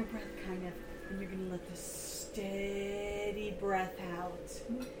holding your breath, kind of, and you're gonna let this steady breath out.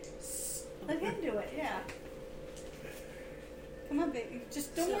 Let him do it. Yeah. Come on, baby.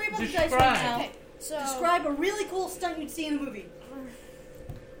 Just don't So- worry about the Describe. dice right now. Okay, so Describe a really cool stunt you'd see in a movie.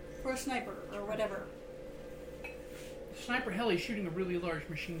 For a sniper or whatever. Sniper heli shooting a really large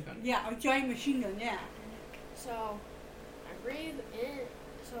machine gun. Yeah, a giant machine gun, yeah. So I breathe in.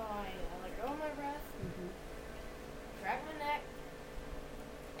 So I let go of my breath, grab my neck,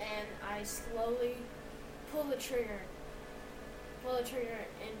 and I slowly pull the trigger.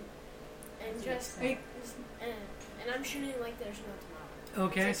 And just Hey. and I'm shooting like there's no tomorrow.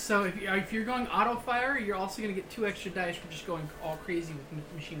 Okay, so if you're going auto fire, you're also going to get 2 extra dice for just going all crazy with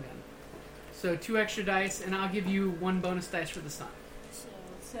the machine gun. So 2 extra dice, and I'll give you 1 bonus dice for the stun. So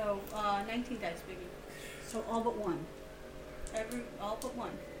So, 19 dice, baby. So all but one. All but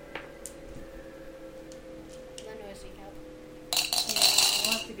one. then do I seek help? Yeah,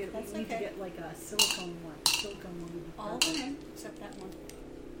 we'll have to get. That's We need to okay. get like a silicone one. Silicone one would be All perfect. went in, except that one.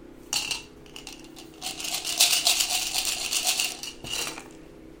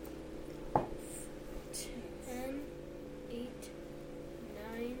 Ten, 8,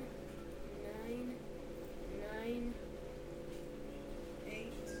 9,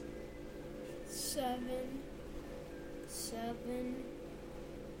 8. 7.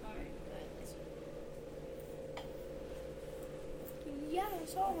 Alright. Yeah,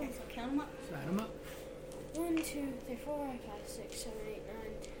 that's all of Okay, them. so count them up. So add them up. 1, 2, 3, 4, 5, 6, 7, 8, 9,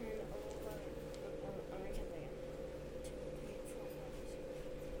 10, 11. I'm gonna count that again. 2, 3, 4, 5, 6,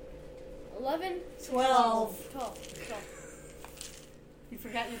 11, 12. 12. You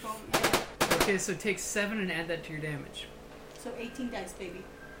forgot your bone. Okay, so take 7 and add that to your damage. So 18 dice, baby.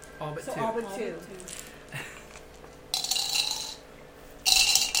 All but So 2. all but All two. but 2.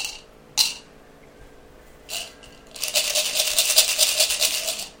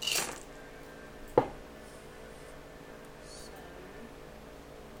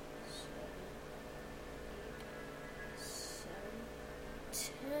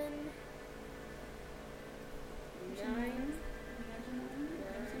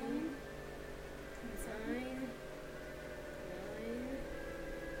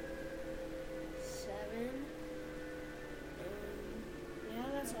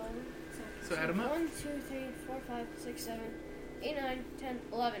 So add them up. 1, 2, 3, 4, 5, 6, 7, 8, 9, 10,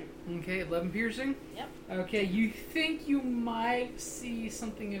 11. Okay, 11 piercing. Yep. Okay, you think you might see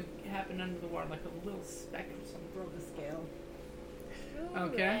something happen under the water, like a little speck of something. Throw the scale.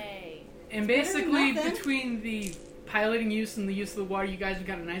 Okay. Hooray. And better than basically, nothing. between the piloting use and the use of the water, you guys have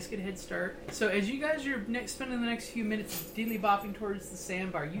got a nice good head start. So as you guys are spending the next few minutes dilly bopping towards the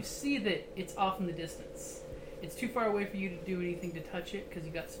sandbar, you see that it's off in the distance. It's too far away for you to do anything to touch it because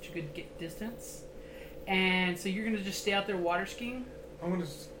you got such a good distance. And so you're going to just stay out there water skiing. I'm gonna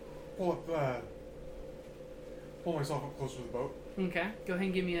just pull myself up closer to the boat. Okay, go ahead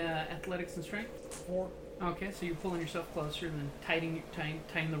and give me athletics and strength. 4. Okay, so you're pulling yourself closer and then tightening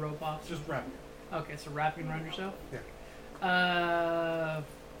the rope off. Just wrap it. Okay, so wrapping around yourself? Yeah.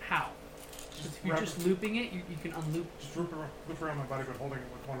 How? If you're wrap just it. looping it, you can unloop. Just loop around my body, but holding it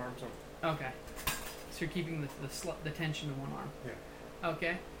with one arm. So Okay. So you're keeping the tension in one arm. yeah.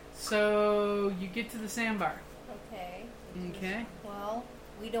 Okay. So you get to the sandbar. Okay. Okay. Well,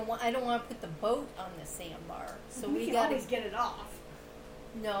 we don't want. I don't want to put the boat on the sandbar, so we we can got always get it off.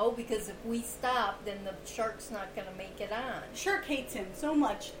 No, because if we stop, then the shark's not going to make it on. Shark hates him so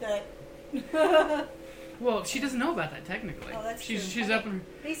much that. Well, she doesn't know about that technically. Oh, that's she's true. up in.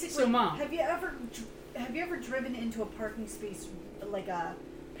 Basically, So, Mom. have you ever driven into a parking space, like a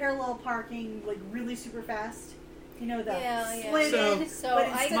parallel parking, like really super fast? You know, the Yeah. slid So- in, So but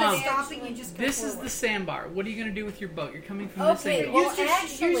I instead Mom. of stopping, actually- you just go This is forward. the sandbar. What are you going to do with your boat? You're coming from this Okay, angle. well, Use your-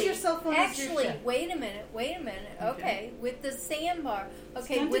 actually, use your cell phone as your actually, ship. wait a minute. Okay, with the sandbar.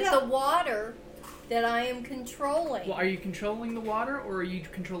 Okay, Stunt it with up. the water that I am controlling. Well, are you controlling the water or are you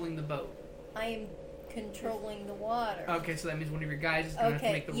controlling the boat? I am controlling the water. Okay, so that means one of your guys is going to have to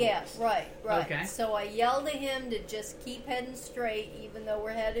Okay, make the yeah, rules. right. Okay. So I yelled at him to just keep heading straight, even though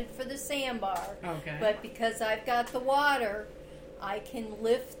we're headed for the sandbar. Okay. But because I've got the water, I can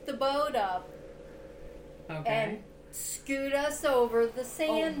lift the boat up Okay. and scoot us over the Oh,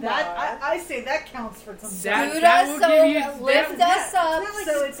 sandbar. that I say that counts for some. That- Scoot that us will give you- over, lift that- us up,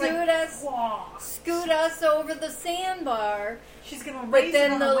 So it's like, scoot us over the sandbar. she's gonna But raise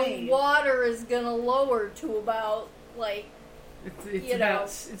then it on a the wave. water is gonna lower to about like. It's you about know,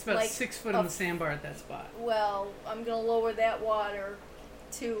 it's about like 6 foot a- on the sandbar at that spot. Well, I'm gonna lower that water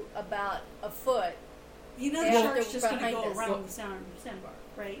to about a foot. You know the Well- shark's just going to behind go us. around the sandbar,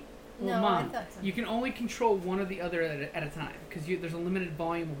 right? Well, No, Mom, I thought so. you can only control one or the other at a time because there's a limited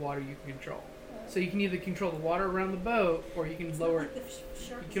volume of water you can control. So you can either control the water around the boat, or you can lower it.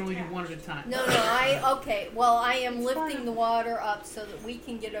 You can only do one at a time. No, okay. Well, I am lifting the water up so that we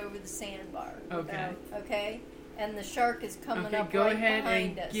can get over the sandbar. Okay. Okay? And the shark is coming Okay, up go right ahead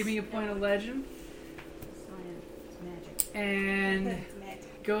behind and us. give me a point of legend. It's magic. And It's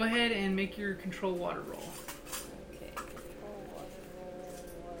magic. go ahead and make your control water roll. Okay. Control water roll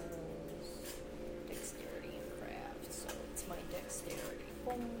was dexterity and craft, so it's my dexterity.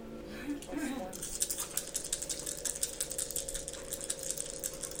 Boom. Plus 1.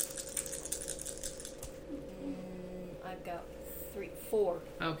 I've got 4.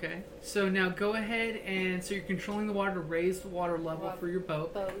 Okay. So now go ahead and so you're controlling the water to raise the water level for your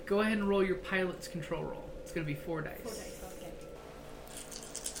boat. Go ahead and roll your pilot's control roll. It's going to be 4 dice. 4 dice, okay.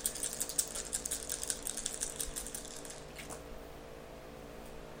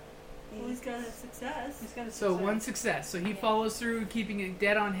 Well, he's got a success. He's got a So success. 1 success. So he follows through, keeping it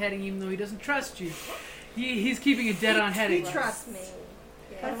dead on heading, even though he doesn't trust you. He's keeping it dead on heading. He trusts me.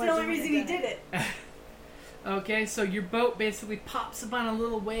 That's the only reason he did it. Okay, so your boat basically pops up on a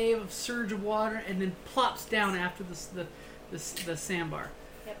little wave of surge of water and then plops down after the sandbar.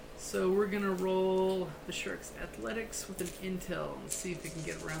 Yep. So we're gonna roll the shark's athletics with an intel and see if we can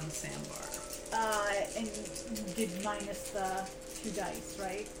get around the sandbar. And you did minus the 2 dice,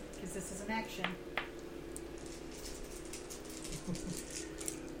 right? Because this is an action.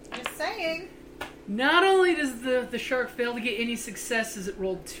 Just saying. Not only does the shark fail to get any successes, it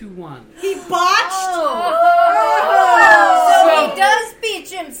rolled 2 1s. He botched. So he does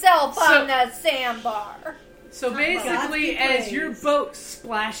beach himself on the sandbar. So basically, God's as your boat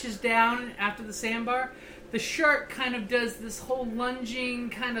splashes down after the sandbar, the shark kind of does this whole lunging,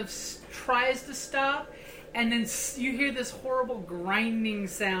 kind of tries to stop, and then you hear this horrible grinding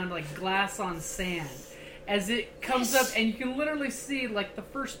sound like glass on sand as it comes up, and you can literally see like the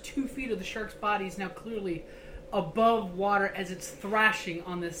first 2 feet of the shark's body is now clearly above water as it's thrashing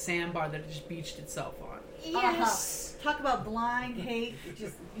on this sandbar that it just beached itself on. Yes. Talk about blind hate.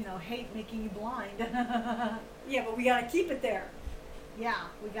 Just, hate making you blind. Yeah, but we gotta keep it there. Yeah,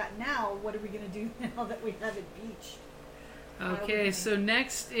 we got now. What are we going to do now that we have it beached? Okay, so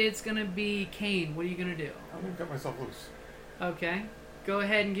next it's going to be Kane. What are you going to do? I'm going to cut myself loose. Okay. Go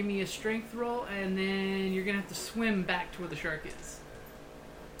ahead and give me a strength roll, and then you're going to have to swim back to where the shark is.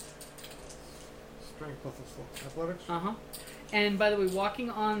 Strength plus athletics? Uh-huh. And by the way, walking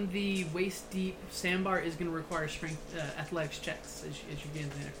on the waist-deep sandbar is going to require strength athletics checks as you get in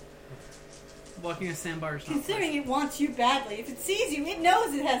there. Walking a sandbar is not Considering it wants you badly, if it sees you, it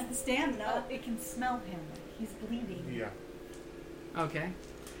knows it has the stamina. It can smell him. He's bleeding. Yeah. Okay.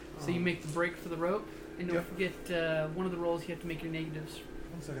 So you make the break for the rope, and don't forget one of the rolls you have to make your negatives.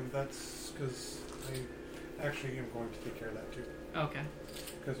 1 second. That's because I actually am going to take care of that too. Okay.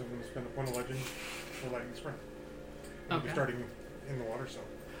 Because I'm going to spend a point of legend for lightning sprint. I'll be starting in the water, so.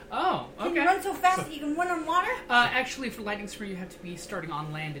 Oh, okay. Can you run so fast that you can run on water? Actually, for lightning sprint, you have to be starting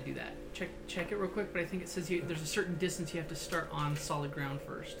on land to do that. Check it real quick, but I think it says there's a certain distance you have to start on solid ground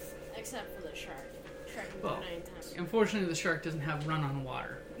first. Except for the shark. Shark can Well, go 9 times. unfortunately, the shark doesn't have run on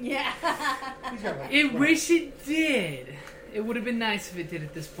water. Yeah. He's got like, It wish it did. It would have been nice if it did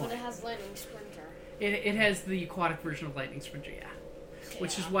at this But point. it has lightning sprinter. It has the aquatic version of lightning sprinter, yeah.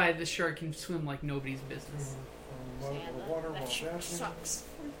 Which is why the shark can swim like nobody's business. Yeah, water that while shark dashing. sucks.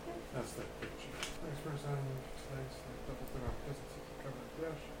 That's the thanks for signing. Thanks. Double thing on distance. Cover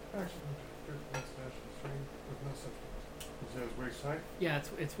dash. Action. Dash string with no substance. It says waist height. Yeah,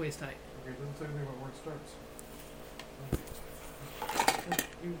 it's waist height. Okay, it doesn't say anything about where it starts.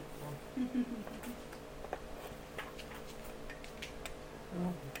 Well,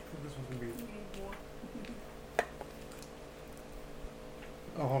 I think this one's gonna be.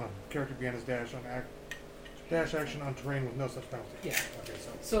 Oh, hold on. Character began his dash on dash action on terrain with no such penalty. Yeah. Okay,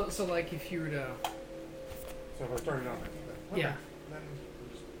 So like if you were to so if I started on it, then Yeah. then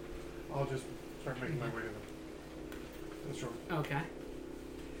I'll just start making my way to the shore. Okay.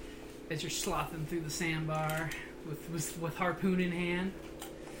 As you're slothing through the sandbar with harpoon in hand.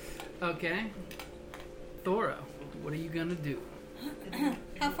 Okay. Thora, what are you gonna do?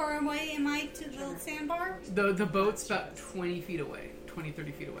 How far away am I to the sandbar? The boat's about 20 feet away. 20,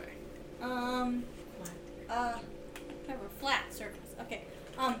 30 feet away. Whatever, flat surface. Okay.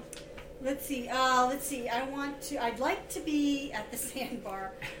 Let's see. I'd like to be at the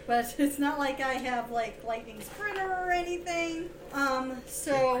sandbar, but it's not like I have like lightning sprinter or anything.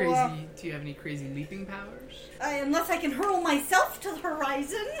 So Crazy. Do you have any crazy leaping powers? unless I can hurl myself to the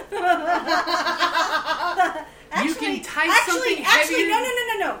horizon. You can tie something Actually, heavier.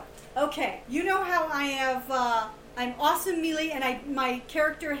 no. Okay, you know how I have I'm awesome melee, and my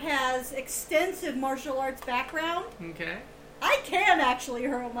character has extensive martial arts background. Okay. I can actually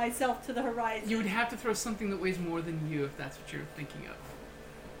hurl myself to the horizon. You would have to throw something that weighs more than you if that's what you're thinking of.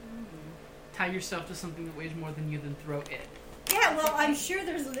 Tie yourself to something that weighs more than you, then throw it. Yeah, well, I'm sure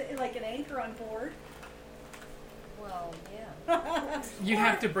there's like an anchor on board. Well, yeah. You'd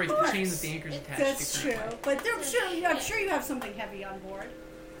have to break the chain that the anchor's attached to. That's true, currently. but I'm sure you have something heavy on board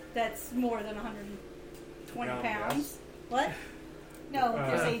that's more than 120 Gallon pounds. gas. What? No,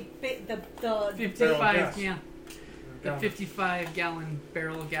 there's the 55, yeah. The Gallon. 55-gallon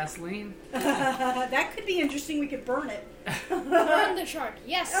barrel of gasoline. that could be interesting. We could burn it. Burn the shark.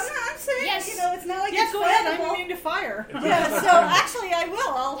 Yes. I'm saying, Yes. it's not like Yes, it's go ahead. I'm flammable. immune to fire. Yeah, so actually I will.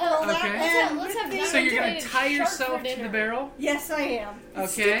 I'll hurl that. Okay. And Let's have with the- So you're going to Ventilated tie shark yourself for to the dinner. barrel? Yes, I am.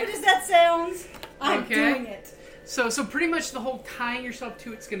 As Okay. stupid as that sounds, I'm Okay. doing it. So pretty much the whole tying yourself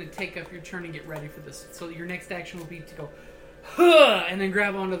to it's going to take up your turn and get ready for this. So your next action will be to go, huh, and then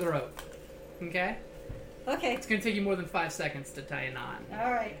grab onto the rope. Okay? Okay. It's going to take you more than 5 seconds to tie a knot.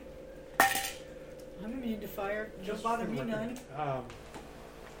 All right. I'm immune to fire. Don't Just bother for me the record, none. It's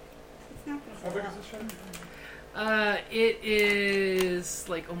not going to How big is this shark? It is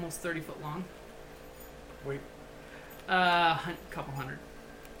like almost 30 foot long. Wait. Couple hundred.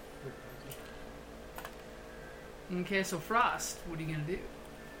 Okay, so Frost, what are you going to do?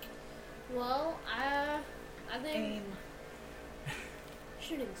 Well, I think Aim.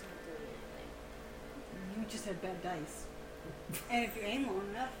 shooting's not doing anything. You just had bad dice. And if you aim long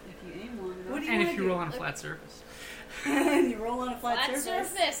enough, If you aim long enough. what do you And want if to you do? roll on a flat surface. And you roll on a flat Flat surface.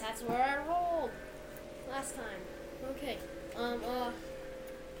 surface. That's where I rolled last time. Okay.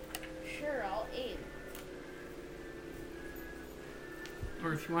 Sure, I'll aim.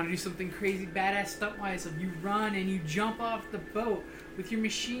 Or if you want to do something crazy badass stunt-wise, if you run and you jump off the boat with your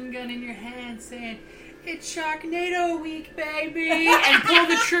machine gun in your hand saying, "It's Sharknado week, baby!" and pull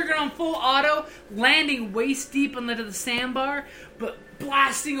the trigger on full auto, landing waist deep on the sandbar, but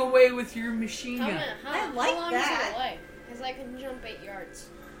blasting away with your machine gun. I like how long that. is it away? Because I can jump 8 yards.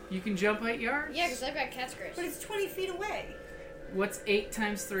 You can jump 8 yards? Yeah, because I've got cat's grace. But it's 20 feet away. What's 8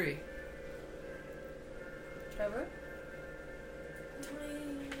 times 3? Trevor?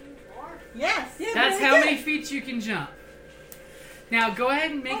 24. Yes. Yeah, That's very how good. many feet you can jump. Now go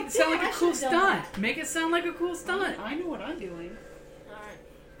ahead and make Oh, it sound damn, like I a cool should've done stunt. Make it sound like a cool stunt. I know what I'm doing. Alright.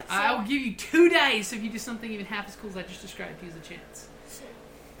 I'll give you 2 dice if you do something even half as cool as I just described to use a chance. So,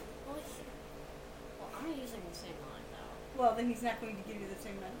 well, I'm using the same line though. Well, then he's not going to give you the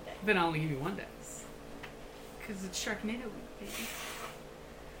same amount of day. Then I'll only give you 1 dice. Because it's Sharknado week, baby.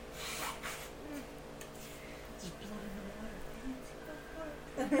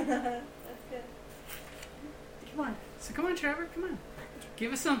 That's good. Come on. So come on, Trevor, come on.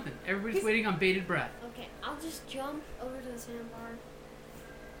 Give us something. Everybody's He's- waiting on bated breath. Okay, I'll just jump over to the sandbar.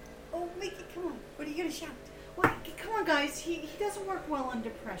 Oh, make it, come on. What are you going to shout? Well, come on, guys. He doesn't work well under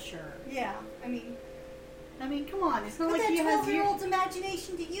pressure. Yeah, I mean, Come on. It's not put like that he has 12-year-old's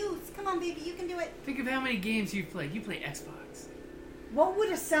imagination to use. Come on, baby, you can do it. Think of how many games you've played. You play Xbox. What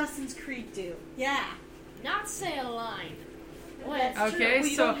would Assassin's Creed do? Yeah. Not say a line. What? That's Okay, Well,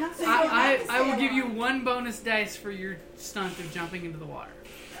 you so don't have to- you don't have to I say will a give you line. 1 bonus dice for your stunt of jumping into the water.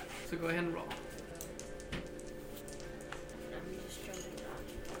 So go ahead and roll. I'm just jumping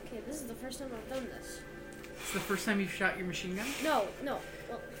down. Okay, this is the first time I've done this. It's the first time you've shot your machine gun? No. Well,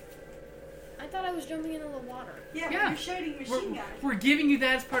 I thought I was jumping into the water. Yeah, Yeah. you're shooting machine gun. We're giving you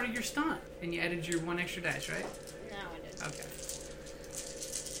that as part of your stunt. And you added your 1 extra dice, right? No, I didn't. Okay.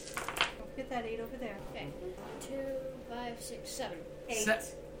 Get that 8 over there. Okay. 2, 5, 6, 7, 8.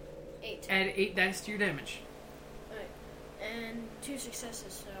 Set- 8. Add 8 dice to your damage. Alright. And 2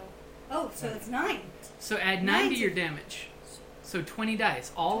 successes, so. Oh, so it's 9. So add 9 to 90. your damage. So 20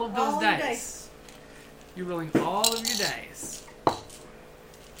 dice. All of those All your dice. dice. You're rolling all of your dice.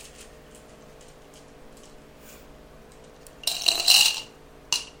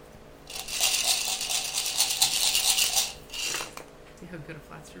 See how good a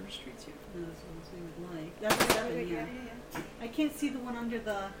flat surface treats you? No, that's what we would like. That's a 7, yeah. I can't see the one under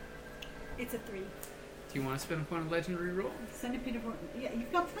the It's a 3. Do you want to spend a point of legend to reroll? centipede of... Yeah,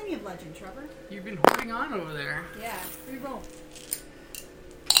 you've got plenty of legend, Trevor. You've been holding on over there. Yeah, reroll.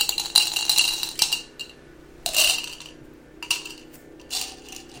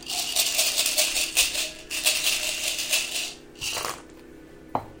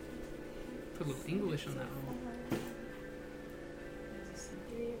 Put a little English on that roll.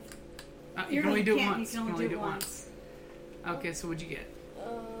 You You can only do it can't, once. You can only do it once. Okay, so what'd you get?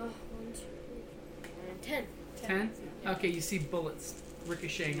 1, 2, 3, 4, 10. 10? Okay, you see bullets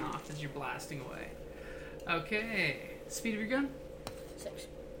ricocheting off as you're blasting away. Okay. Speed of your gun? 6.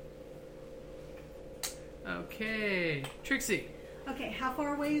 Okay. Trixie. Okay, how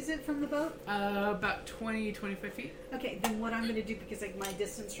far away is it from the boat? About 20, 25 feet. Okay, then what I'm going to do, because like my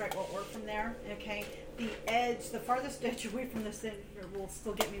distance strike won't work from there, okay, the farthest edge away from the center will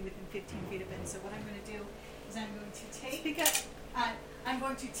still get me within 15 feet of it. So what I'm going to do is I'm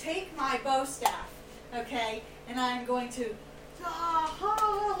going to take my bow staff, okay, and I'm going to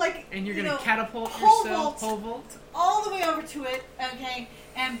And you're going to catapult pole yourself, vault pole vault. all the way over to it, okay,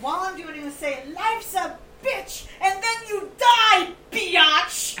 and while I'm doing it, I'm going to say, life's a bitch, and then you die,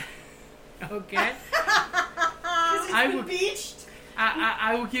 biatch! Okay. Because it's been will- beached.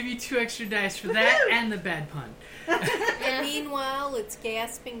 I will give you 2 extra dice for that and the bad pun. And meanwhile, it's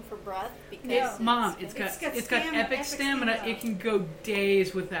gasping for breath because It's, Mom, it's got stamina, epic stamina. stamina. It can go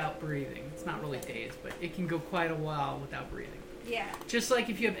days without breathing. It's not really days, but it can go quite a while without breathing. Yeah. Just like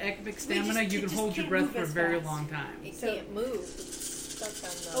if you have epic stamina, you can just hold your can't breath move for a as very fast. long time. it So- can't move. It's stuck on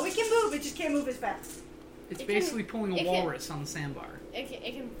the. Oh, it can move, it just can't move as fast. It's It can- basically pulling a it can- walrus on the sandbar. It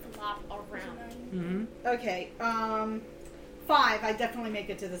can flop around. Mm-hmm. Okay, 5, I definitely make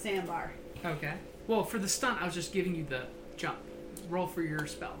it to the sandbar. Okay. Well, for the stunt, I was just giving you the jump. Roll for your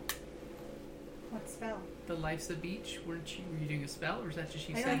spell. What spell? The Life's the Beach. Were you doing a spell, or is that just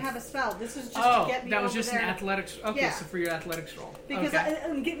you I saying? don't have a spell. This is just Oh, to get me that was over just there. an athletics. Okay, Yeah. so for your athletics roll. Because okay.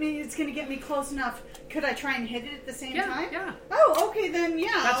 it's going to get me close enough. Could I try and hit it at the same time? Yeah. Oh, okay, then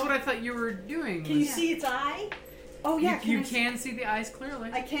yeah. That's what I thought you were doing. Can you was- see its eye? Oh, yeah. You I see- can see the eyes clearly.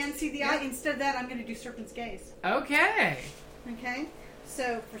 I can see the Yeah. eye. Instead of that, I'm going to do Serpent's Gaze. Okay. Okay?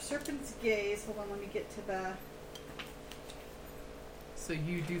 So, for Serpent's Gaze, hold on, let me get to the... So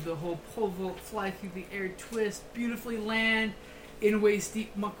you do the whole pole vault, fly through the air, twist, beautifully land in waist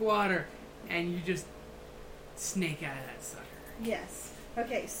deep muck water, and you just snake out of that sucker. Yes.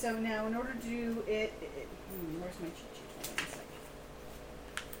 Okay, so now in order to do it... where's my cheat sheet? Hold on a second.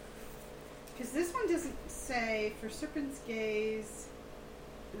 Because this one doesn't say, for Serpent's Gaze,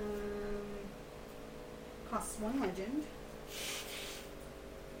 costs 1 legend.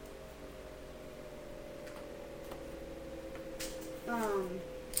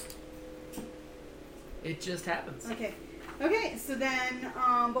 It just happens. Okay. Okay, so then,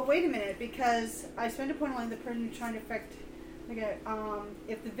 but wait a minute, because I spend a point on the person who's trying to affect, okay,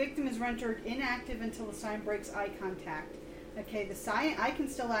 if the victim is rendered inactive until the sign breaks eye contact. Okay, the sign, I can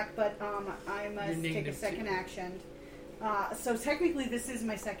still act, but I must take a negative second too. action. So technically this is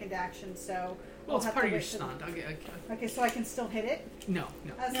my second action, so... Well, it's have part to of your wait for the- stunt. Okay. Okay, so I can still hit it? No.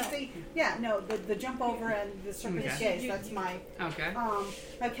 See, yeah, no, the jump over and the Serpent's Okay. Gaze, that's my... Okay.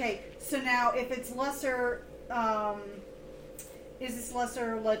 Okay, so now if it's lesser, is this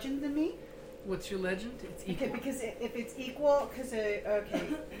lesser legend than me? What's your legend? It's equal. Okay, because if it's equal, because okay,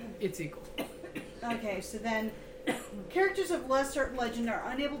 It's equal. okay, so then characters of lesser legend are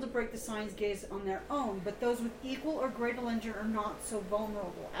unable to break the sign's gaze on their own, but those with equal or greater legend are not so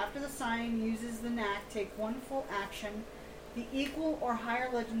vulnerable. After the sign uses the knack, take 1 full action. The equal or higher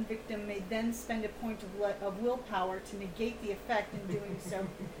legend victim may then spend a point of willpower to negate the effect in doing so.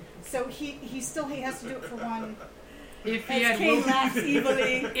 So he has to do it for 1. If he had Kane laughs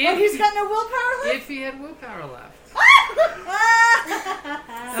evilly. Oh, he's got no willpower left. if he had willpower left.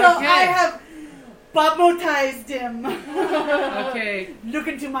 So Okay. I have baptized him. Okay, Look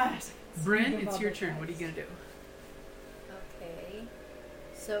into my eyes. Bryn, it's your turn. What are you gonna do? Okay.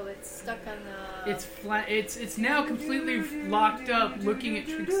 So it's stuck on the. It's flat. It's now completely locked up, looking at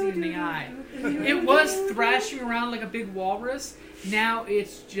Trixie in the eye. It was thrashing around like a big walrus. Now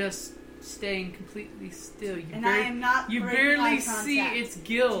it's just staying completely still. You And I am not You breaking barely eye see contact. its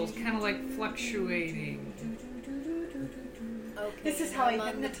gills, kind of like fluctuating. Okay. This is how I I'm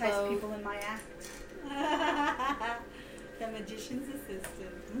on the hypnotize boat. people in my act. The magician's assistant.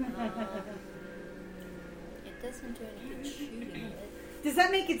 It doesn't do any good shooting it. Does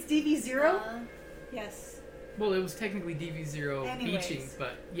that make its DV 0? Yes. Well, it was technically DV0 Anyways. beaching,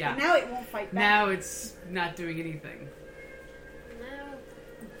 but yeah. But now it won't fight back. Now it's not doing anything. No.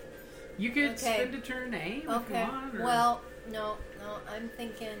 You could Okay. spend a turn aim if Okay. you want. Or... Well, no. I'm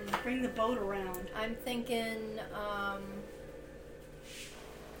thinking. Bring the boat around. I'm thinking.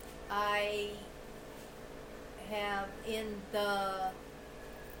 I have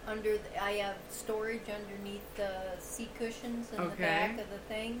I have storage underneath the seat cushions in the Okay. back of the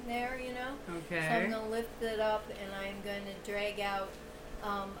thing there, you know? So Okay. I'm going to lift it up and I'm going to drag out,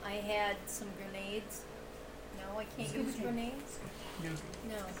 I had some grenades. No, I can't Scuba use tank. grenades? No.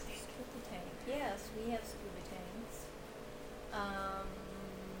 No, scuba tank. Yes, we have scuba tanks.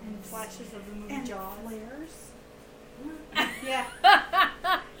 And flashes of the movie and Jaws. flares. Yeah.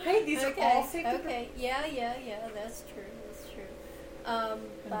 Hey, these are all safe. Okay. Yeah. That's true.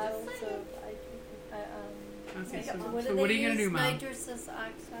 Bottles of Okay, so what what are you going to do, Mom? Nitrous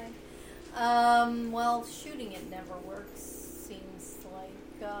oxide. Well, shooting it never works. Seems like.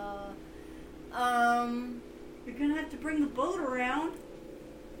 You're gonna have to bring the boat around.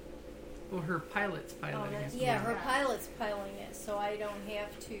 Well, her pilot's piloting it. Yeah, her pilot's piloting it, so I don't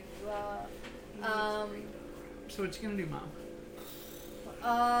have to. So what you going to do, Mom?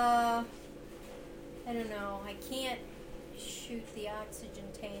 I don't know. I can't shoot the oxygen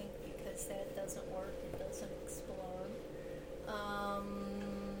tank because that doesn't work. It doesn't explode.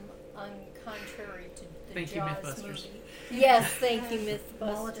 On contrary to the Thank you, Jaws Mythbusters. movie. Yes, thank you,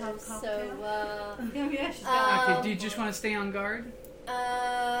 Mythbusters. Molotov So, Yeah, she's got Okay, do you just want to stay on guard?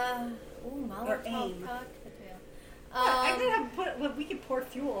 Molotov aim. cocktail. I'm gonna have to put. Well, we could pour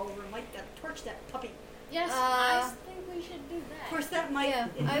fuel over and light that, torch that puppy. Yes, I think we should do Of that. course, that might. Yeah,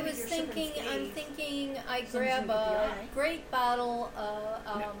 I inhibit was your thinking. serpent's I'm gaze. thinking. I Someone's grab gonna get the a eye. great bottle.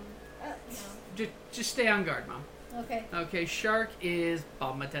 Just stay on guard, Mom. Okay. Okay, Shark is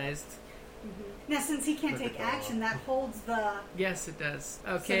bombatized. Now, since he can't take action, that holds the. Yes, it does.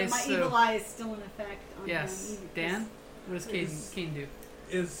 So Okay, that my so... evil eye is still in effect on Yes. him. even- Dan? What does Is- Kane do?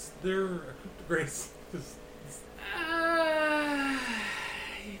 Is there a coup de grace?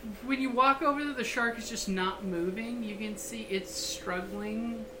 When you walk over there, the shark is just not moving. You can see it's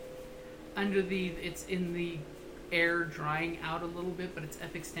struggling under the... It's in the air drying out a little bit, but its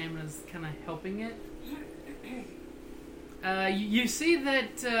epic stamina is kind of helping it. You see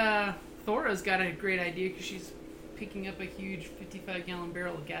that Thora's got a great idea because she's picking up a huge 55-gallon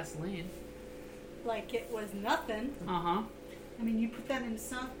barrel of gasoline. Like it was nothing. Uh-huh. I mean, you put that in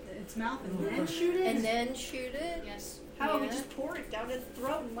its mouth and then shoot it? And then shoot it. Yes. How about we Yeah. just pour it down its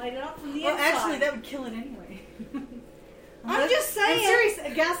throat and light it up from the Well, inside? actually, that would kill it anyway. I'm just saying. I'm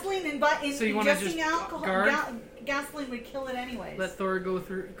serious. Gasoline and So you wanna ingesting just alcohol, guard? gasoline would kill it anyways. Let Thora go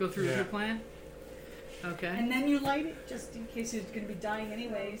through with Yeah. your plan? Okay. And then you light it just in case it's going to be dying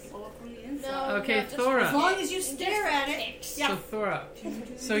anyways. Blow it from the inside. No. Okay, just Thora. As long as you stare at it. Kicks. Yeah. So Thora,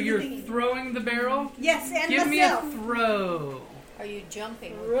 so you're throwing the barrel? Yes, and Give me a myself. throw. Are you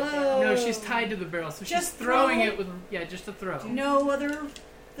jumping? with Throw. the barrel? No, she's tied to the barrel, so she's Just throwing throw? it with just a throw. No other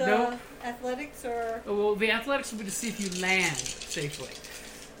Nope. athletics or Oh, well, the athletics will be to see if you land safely.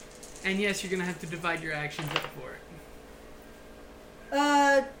 And yes, you're gonna have to divide your actions up for it.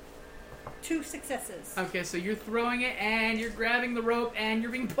 2 successes. Okay, so you're throwing it, and you're grabbing the rope, and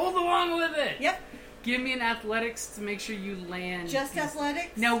you're being pulled along with it. Yep. Give me an athletics to make sure you land. Just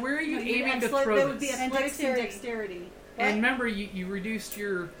athletics. Now, where are you aiming to That throw would be this? athletics and dexterity. dexterity. And remember, you reduced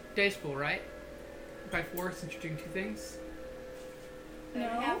your dice pool, right? By 4 since you're doing 2 things. It would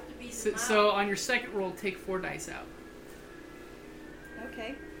No. have to be the So, mouth. so on your second roll, take 4 dice out.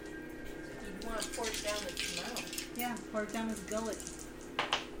 Okay. You want to pour it down its mouth. Yeah, pour it down his gullet.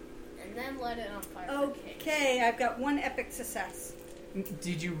 And then let it on fire. Okay, I've got 1 epic success.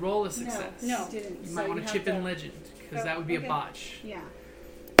 Did you roll a success? No. You didn't. You So might want have to chip in to- legend, because Oh, that would be okay. a botch. Yeah.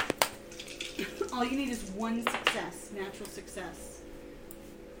 All you need is 1 success, natural success.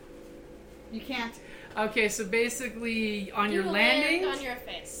 You can't. Okay, so basically, on your You landing, land on your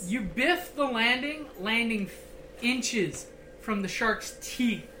face. you biff the landing inches from the shark's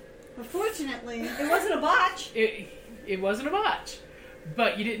teeth. But fortunately, It wasn't a botch. It wasn't a botch,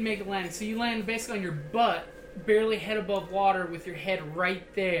 but you didn't make a landing. So you land basically on your butt, barely head above water, with your head right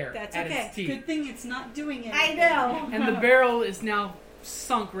there That's at okay. its teeth. good thing it's not doing it. I know. And the barrel is now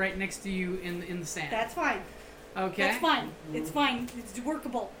sunk right next to you in the sand. That's fine. Okay. That's fine. It's fine. It's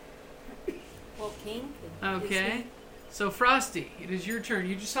workable. Well, King could. Okay. So Frosty, it is your turn.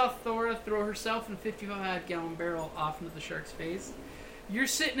 You just saw Thora throw herself and a 55-gallon barrel off into the shark's face. You're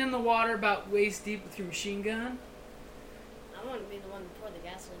sitting in the water about waist deep with your machine gun. I want to be the one to pour the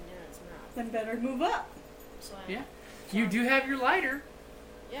gasoline down its mouth. Then better move up. So I, Yeah. You do have your lighter.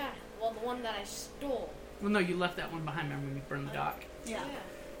 Yeah. Well, the one that I stole. Well, no, you left that one behind. Remember when you burned the dock? Yeah.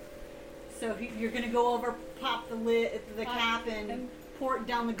 So you're going to go over, pop the lid, the cap, and pour it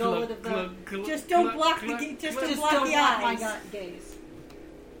down the gullet of the. Glug, glug, Just don't glug, block the glug, ga- just glug. don't block the eyes. my gaze.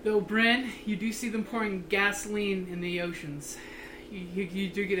 Though, Bryn, you do see them pouring gasoline in the oceans. You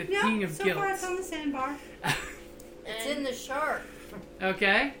do get a ping No, of so guilt. far it's on the sandbar. It's And, in the shark.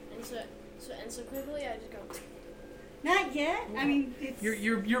 Okay. and so quickly I just go. Not yet. I mean, it's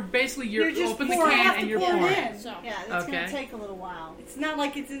You're basically You're just open the pouring, have can to and you're pour it pouring. in. So Yeah, that's going Okay. to take a little while. It's not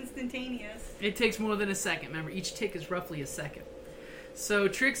like it's instantaneous. It takes more than a second. Remember, each tick is roughly a second. So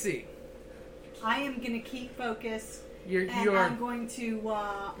Trixie, I am going to keep focus, you're and I'm going to.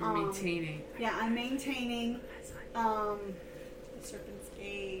 you're maintaining. Yeah, I'm maintaining. the serpent's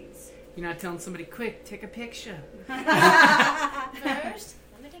gaze. You're not telling somebody, quick, take a picture. First,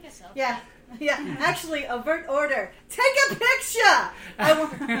 let me take a selfie. Yeah. Actually, avert order. Take a picture.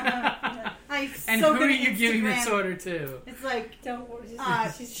 I'm And so who good are at you giving this Instagram. order to? It's like Don't worry.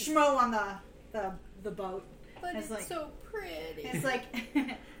 she's schmo on the boat. But It's it's like- so pretty. It's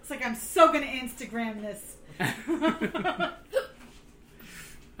like I'm so gonna Instagram this.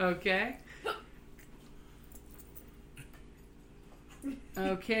 Okay.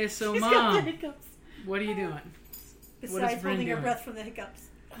 Okay, so She's got the Mom, hiccups. what are you doing? Besides Bryn holding her doing? breath from the hiccups.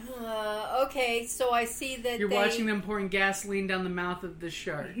 Okay, so I see that You're they... watching them pouring gasoline down the mouth of the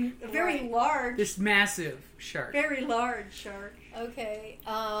shark. A very large, This massive shark. very large shark. Okay,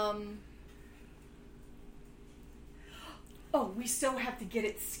 Oh, we still have to get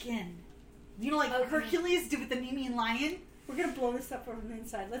its skin. You know, like Okay. Hercules did with the Nemean lion. We're gonna blow this up from the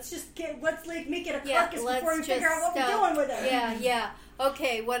inside. Let's like make it a yeah, carcass let's before we just... figure out what we're doing with it. Yeah.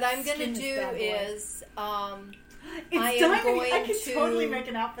 Okay, what I'm Skin gonna this do bad boy. is, It's I am diamond. going I could to- totally make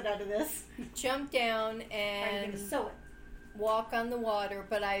an outfit out of this. jump down I'm and gonna sew it. walk on the water,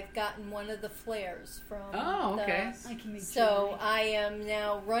 but I've gotten one of the flares from Oh, okay. I can make So jewelry. I am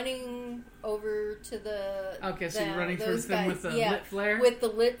now running over to the... Okay, so you're running those towards them guys. with the Yeah, lit flare? with the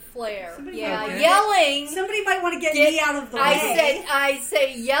lit flare. Somebody Yeah, might wanna yelling. Somebody might want to get Get- me out of the I way.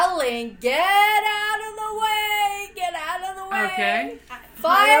 say yelling, get out of the way, get out of the way. Okay.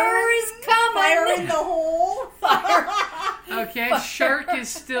 Fire is coming. Fire in the hole. Okay, shark is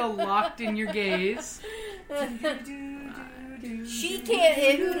still locked in your gaze. She can't.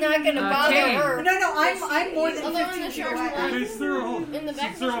 It's not going to bother Okay. her. No, I'm more than Although in 15 the feet shark's away. mind- Okay, so they're all, In the back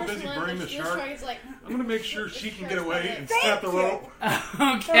since of they're the all shark's busy mind, burning the this shark, shark is like, I'm gonna make sure she can get away and Thank snap the you. rope.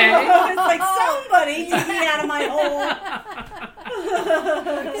 Okay. It's like somebody take me out of my hole.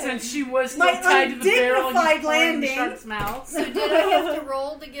 Since she was still My tied to the barrel, undignified you pouring the landing. shark's mouth. So did I have to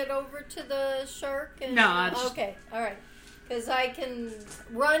roll to get over to the shark? No, I just- Okay, all right. Because I can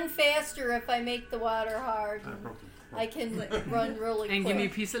run faster if I make the water hard. I can run really And quick. give me a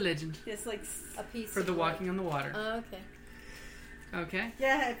piece of legend It's like, a piece for of the wood. walking on the water. Okay. Okay.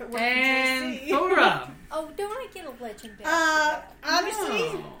 Yeah, if it worked And in JC. Thora. Oh, don't I get a legend back? obviously,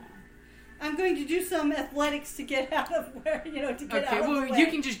 Oh. I'm going to do some athletics to get out of where, to get Okay, out of well, the way. you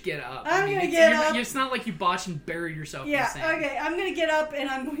can just get up. I'm gonna it's, get you're not- up. It's not like you botched and buried yourself in the Yeah, sand. okay, I'm going to get up and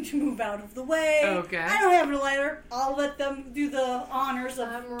I'm going to move out of the way. Okay. I don't have a lighter. I'll let them do the honors of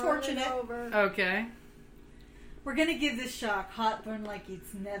I'm torching running it. over. Okay. We're gonna give this shark hot burn like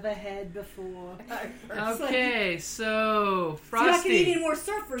it's never had before. Okay, so You're not going to need any Frosty, more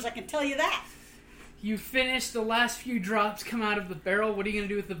surfers, I can tell you that. you finished the last few drops come out of the barrel. What are you going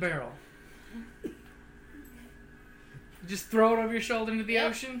to do with the barrel? Just throw it over your shoulder into the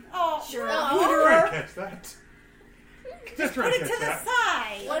ocean? Oh, Sure. Try and Pooter. catch that. Just try put and it to catch the that.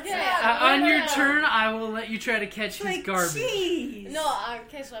 side. what's Yeah. that? On What your about- turn, I will let you try to catch his Like garbage. cheese. No,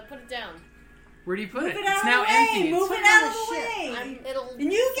 okay, so I put it down. Where do you put Move it? it It's out now of the way. empty. Move It's- it out of the Shit. way. It'll.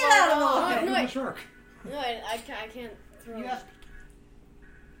 And you get out of the Oh, way. no, The wait. shark. No, I can't throw You it. have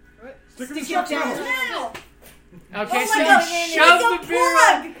Stick it in Stick the it shark's down. mouth. Now. Okay, Oh so my you God, shove like the a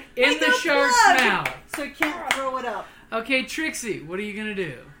barrel plug. in Like the a shark's plug. mouth. so it can't throw it up. Okay, Trixie, what are you going to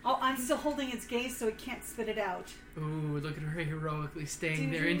do? Oh, I'm still holding its gaze so it can't spit it out. Ooh, look at her heroically staying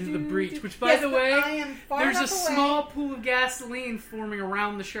Do, there do, into do, the breach. do. Which, by Yes, the but way, I am far there's a enough away. small pool of gasoline forming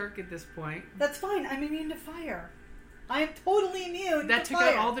around the shark at this point. That's fine. I'm immune to fire. I am totally immune That to took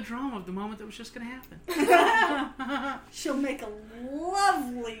fire. out all the drama of the moment that was just going to happen. She'll make a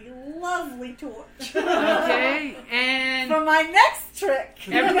lovely, lovely torch. Okay, and For my next trick.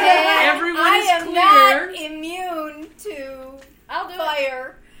 everyone I is am clear. not immune to I'll do it.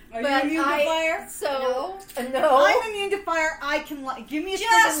 fire. Are but you immune to fire? So, no. I'm immune to fire. I can give me a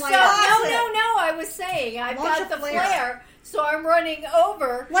Just twin so, lighter. no. I was saying I've Launch got a the flare. flare, so I'm running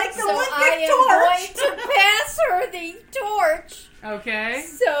over. Like the so Olympic I am torch. going to pass her the torch Okay,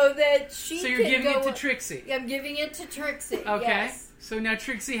 so that she so you're can giving go. it to Trixie. I'm giving it to Trixie. Okay, Yes. so now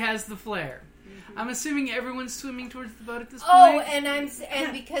Trixie has the flare. I'm assuming everyone's swimming towards the boat at this Oh, point.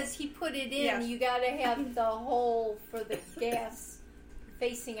 and because he put it in, Yes. you got to have the hole for the gas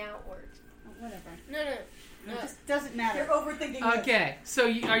facing outward. Whatever. No. It just doesn't matter. You're overthinking this. Okay, so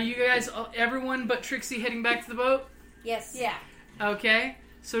are you guys, everyone but Trixie, heading back to the boat? Yes. Yeah. Okay,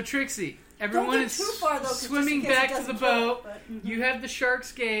 so Trixie, Don't everyone go is too far, though, 'cause swimming just in case back it to the doesn't kill boat. it, but- You have the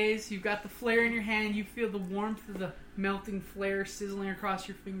shark's gaze. You've got the flare in your hand. You feel the warmth of the melting flare sizzling across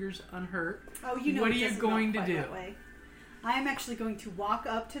your fingers unhurt. Oh, you know What it are you doesn't going melt to quite do? that way. I am actually going to walk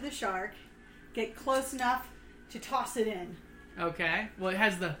up to the shark, get close enough to toss it in. Okay. Well, it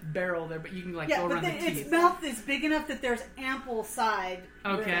has the barrel there, but you can go Yeah, around but the teeth. its mouth is big enough that there's ample side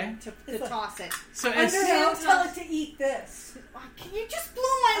Okay. room to toss it. So as Don't tell it to eat this. Can you just blow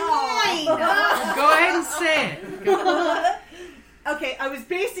my mind? go ahead and say it. Okay, I was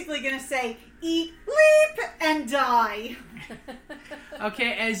basically going to say, eat, leap, and die.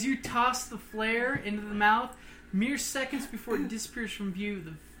 Okay, as you toss the flare into the mouth, mere seconds before it disappears from view,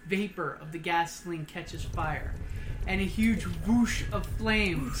 the vapor of the gasoline catches fire, and a huge whoosh of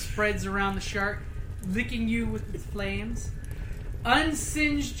flame spreads around the shark, licking you with its flames.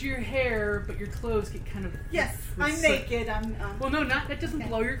 Unsinged your hair, but your clothes get kind of... Yes, I'm naked. Well, no, that doesn't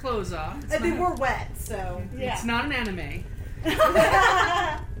blow your clothes off. They were wet, so... Yeah. It's not an anime.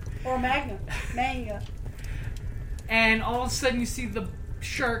 Or manga. And all of a sudden you see the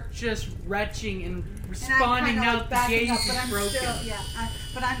shark just retching and And I'm responding kinda, now like, that the backing gaze up, but is I'm broken. still,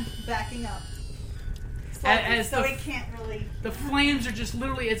 but I'm backing up. Slightly, As so the- it can't really... The flames are just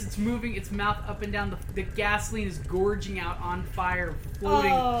literally, as it's moving its mouth up and down, the gasoline is gorging out on fire,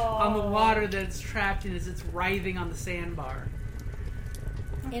 floating on the water that it's trapped in as it's writhing on the sandbar.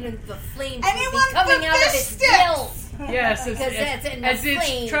 And the flames Anyone will be coming for out of fish its sticks? gills. Yes, Because that's in the as it's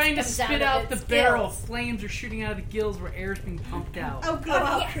flames trying to comes spit out out of the its barrel, gills. flames are shooting out of the gills where air's being pumped out. Oh, good. Oh,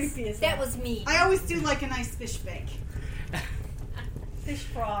 how Yes, creepy is that that? was me. I always do like a nice fish bake. Fish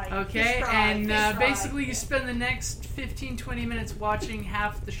fry. Okay, Fish fry, and fish fry. basically you spend the next 15-20 minutes watching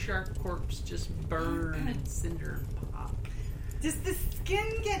half the shark corpse just burn and cinder and pop. Does the skin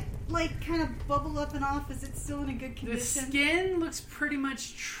get, like, kind of bubble up and off? Is it still in a good The condition? skin looks pretty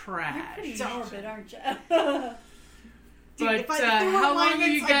much You're trash. pretty morbid, aren't you? Dude, But if there were how long are alignments,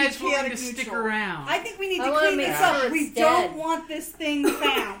 you I'd be guys willing to chaotic stick neutral. around? I think we need I to wanna clean make this sure up. it's We dead. don't want this thing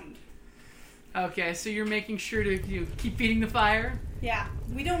found. Okay, so you're making sure to keep feeding the fire. Yeah,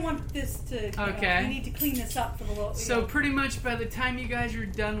 we don't want this to. Okay. We need to clean this up for the little. So pretty much by the time you guys are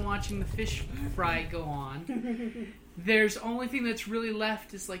done watching the fish fry go on, there's only thing that's really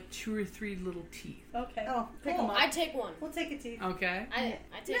left is like 2 or 3 little teeth. Okay. Oh, pick Cool, them I up. take one. We'll take it to you. Okay. I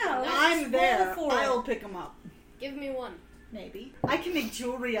take No, one. I'm there. Roll for it. I'll pick them up. Give me one. Maybe. I can make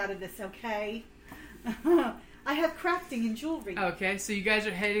jewelry out of this, okay? I have crafting and jewelry. Okay, so you guys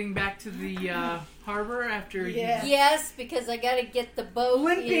are heading back to the harbor after Yeah. Yes, because I got to get the boat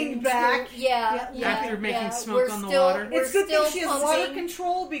Limping into- back. Yeah, Yeah, yeah. after making yeah. smoke We're on the still- water. we're It's good still that she has water pumping.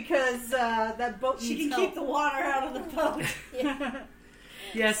 control because that boat She needs can help. keep the water out of the boat.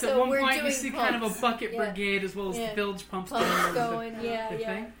 Yes, at So one we're point you doing see kind of a pumps. bucket Yeah. brigade as well as Yeah. the bilge pumps Pumps going. going, yeah, the yeah.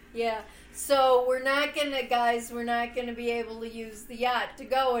 thing. Yeah. So we're not gonna, guys. We're not gonna be able to use the yacht to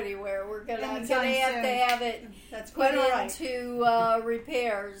go anywhere. We're gonna Anytime have soon. to have it That's put quite all right. into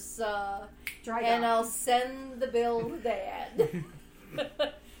repairs, Dry and dock. I'll send the bill to Dad.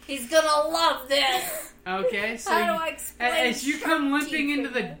 He's gonna love this. Okay, so How do you- I explain? as you come shark limping teeth into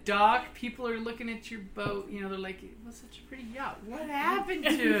the again? dock, people are looking at your boat. You know, they're like, "It was such a pretty yacht. What happened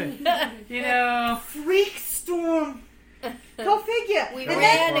to it?" You know. Freak storm. Go figure. We And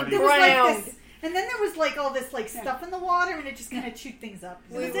ran then and there was like ground. this, and then there was like all this like stuff in the water, and it just kind of chewed things up.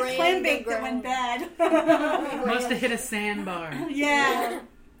 We It was a ran clam the bake that went ground. bad. Must have hit a sandbar. Yeah.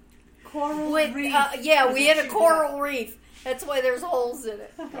 Coral With, reef. yeah, we had a Chewed it coral reef. That's why there's holes in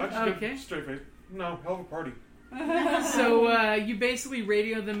it. I just Okay. get straight face. No, hell of a party. So you basically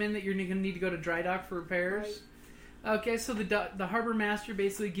radio them in that you're going to need to go to dry dock for repairs. Okay, so the harbor master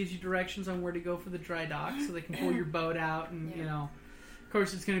basically gives you directions on where to go for the dry dock, so they can pull your boat out, and you know, of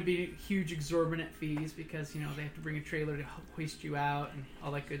course, it's going to be huge, exorbitant fees because you know they have to bring a trailer to hoist you out and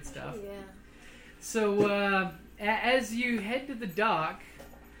all that good stuff. Yeah. So as you head to the dock,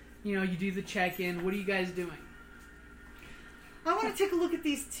 you know you do the check-in. What are you guys doing? I want to take a look at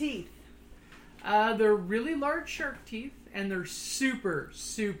these teeth. They're really large shark teeth, and they're super,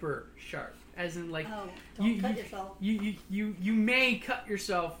 super sharp. As in, like, Oh, don't you, cut you, yourself. you may cut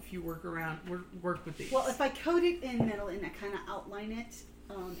yourself if you work with these. Well, if I coat it in metal and I kind of outline it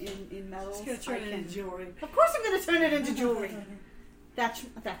in metals, Just gonna turn I it can. into jewelry. Of course, I'm going to turn it into jewelry. That's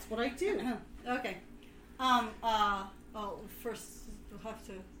what I do. Okay. First we'll have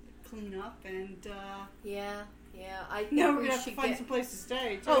to clean up and. Yeah. I think No, we're we gonna have to should find get. some place to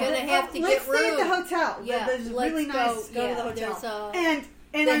stay. We're gonna have to let's get stay at the room. hotel. Yeah, There's let's really go. nice. go to the hotel. There's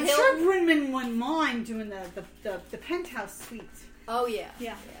And The I'm sure Hilton- Brinman wouldn't mind doing the penthouse suite. oh yeah.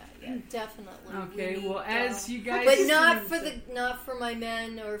 Yeah. Yeah, definitely. Okay, We well, need, as you guys, but Just not for my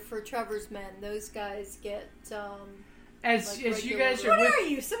men or for Trevor's men. Those guys get as like as you regular- guys are What with, are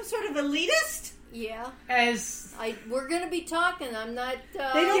you, some sort of elitist? yeah. as We're gonna be talking. I'm not. They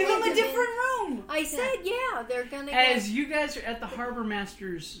don't Give them come a different room. I said yeah. They're gonna. as you guys are at the harbor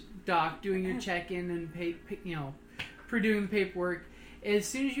master's dock doing your check-in and for doing the paperwork. As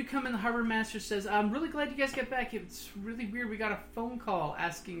soon as you come in, the harbor master says, "I'm really glad you guys got back. It's really weird. We got a phone call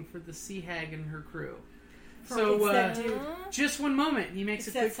asking for the Sea Hag and her crew." So, It's that dude. just one moment. He makes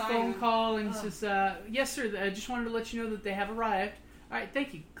It's a quick that phone siren. call and says, "Yes, sir. I just wanted to let you know that they have arrived." All right,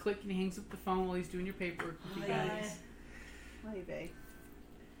 thank you. Click, and he hangs up the phone while he's doing your paperwork with you guys. Maybe.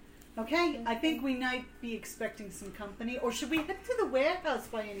 Okay, I think we might be expecting some company. Or should we head to the warehouse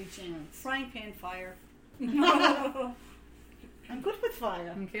by any chance? Frying pan fire. I'm good with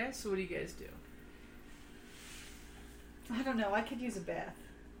fire. Okay, so what do you guys do? I don't know. I could use a bath.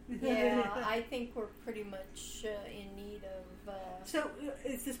 Yeah, I think we're pretty much in need of. So,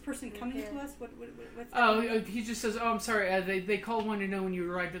 is this person coming to us? What's Oh, he just says, "Oh, I'm sorry. They called wanting to know when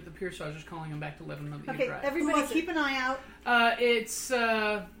you arrived at the pier, so I was just calling him back to let him know that you Okay, arrived." everybody Who was keep an eye out. It's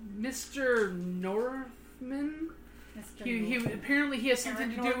Mr. Northman. He apparently he has something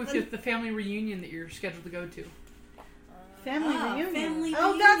to do with the family reunion that you're scheduled to go to. Family Ah, reunion. family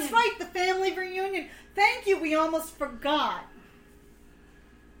Oh, reunion. that's right, the family reunion. Thank you. We almost forgot.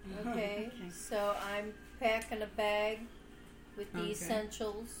 Okay, so I'm packing a bag with the Okay.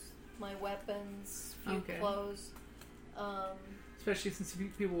 essentials, my weapons, few Okay. clothes. Especially since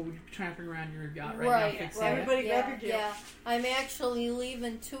people will be tramping around your yacht Right, right now fixing right. it. Everybody yeah, grab your gear. yeah. I'm actually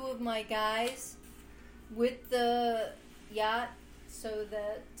leaving 2 of my guys with the yacht so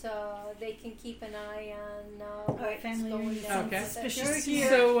that they can keep an eye on what's family going reunion. down. Okay. with it. Suspicious gear.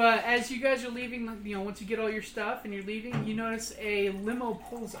 So as you guys are leaving, once you get all your stuff and you're leaving, you notice a limo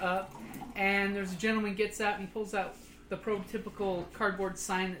pulls up, and there's a gentleman gets out and he pulls out the prototypical cardboard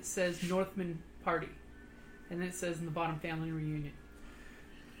sign that says Northman Party, and then it says in the bottom Family Reunion.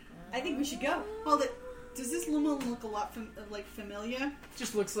 I think we should go. Hold it. Does this limo look a lot familiar?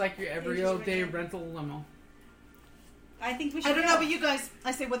 Just looks like your every Just old day right rental limo. I think we should I don't go. know, but you guys,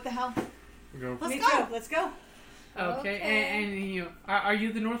 I say, what the hell? We go. Let's Me go. too. Let's go. Okay, and are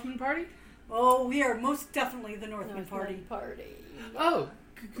you the Northman Party? Oh, we are most definitely the Northman Party. Party. Oh,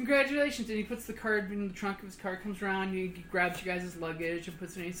 congratulations! And he puts the card in the trunk of his car, comes around, he grabs you guys' luggage and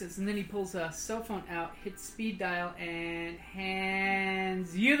puts it in, he says, and then he pulls a cell phone out, hits speed dial, and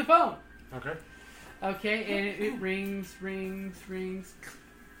hands you the phone. Okay. Okay, and it rings.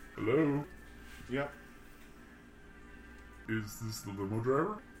 Hello? Yep. Is this the limo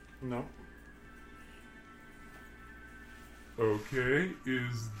driver? No. Okay,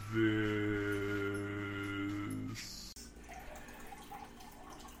 is this...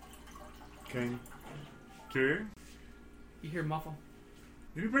 Kane. Kane? You hear muffle.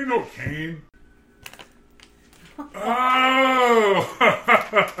 Anybody know Kane? Oh!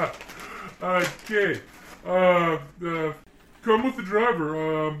 Okay. Come with the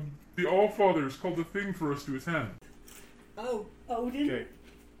driver. The Allfather's called the thing for us to attend. Oh, Odin. Okay.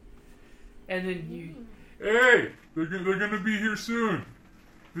 And then you... Hey! They're gonna be here soon.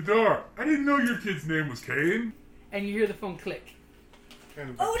 Vidar, I didn't know your kid's name was Kane. And you hear the phone click. Kind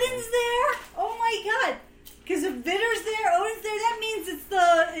of Odin's there. Oh my god. Because if Vitter's there, Odin's there. That means it's the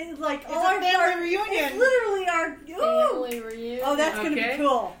all a our family reunion. It's literally our. Ooh. Family reunion. Oh, that's gonna Okay. be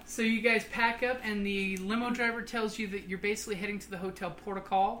cool. So you guys pack up, and the limo driver tells you that you're basically heading to the Hotel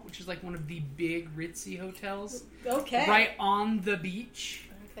Portugal, which is like one of the big ritzy hotels, Okay. right on the beach.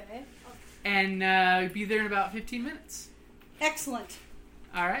 Okay. And be there in about 15 minutes. Excellent.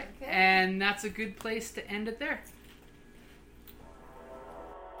 All right, Okay. and that's a good place to end it there.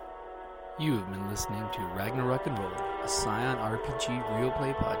 You have been listening to Ragnarok and Roll, a Scion RPG real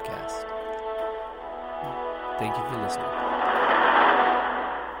play podcast. Thank you for listening.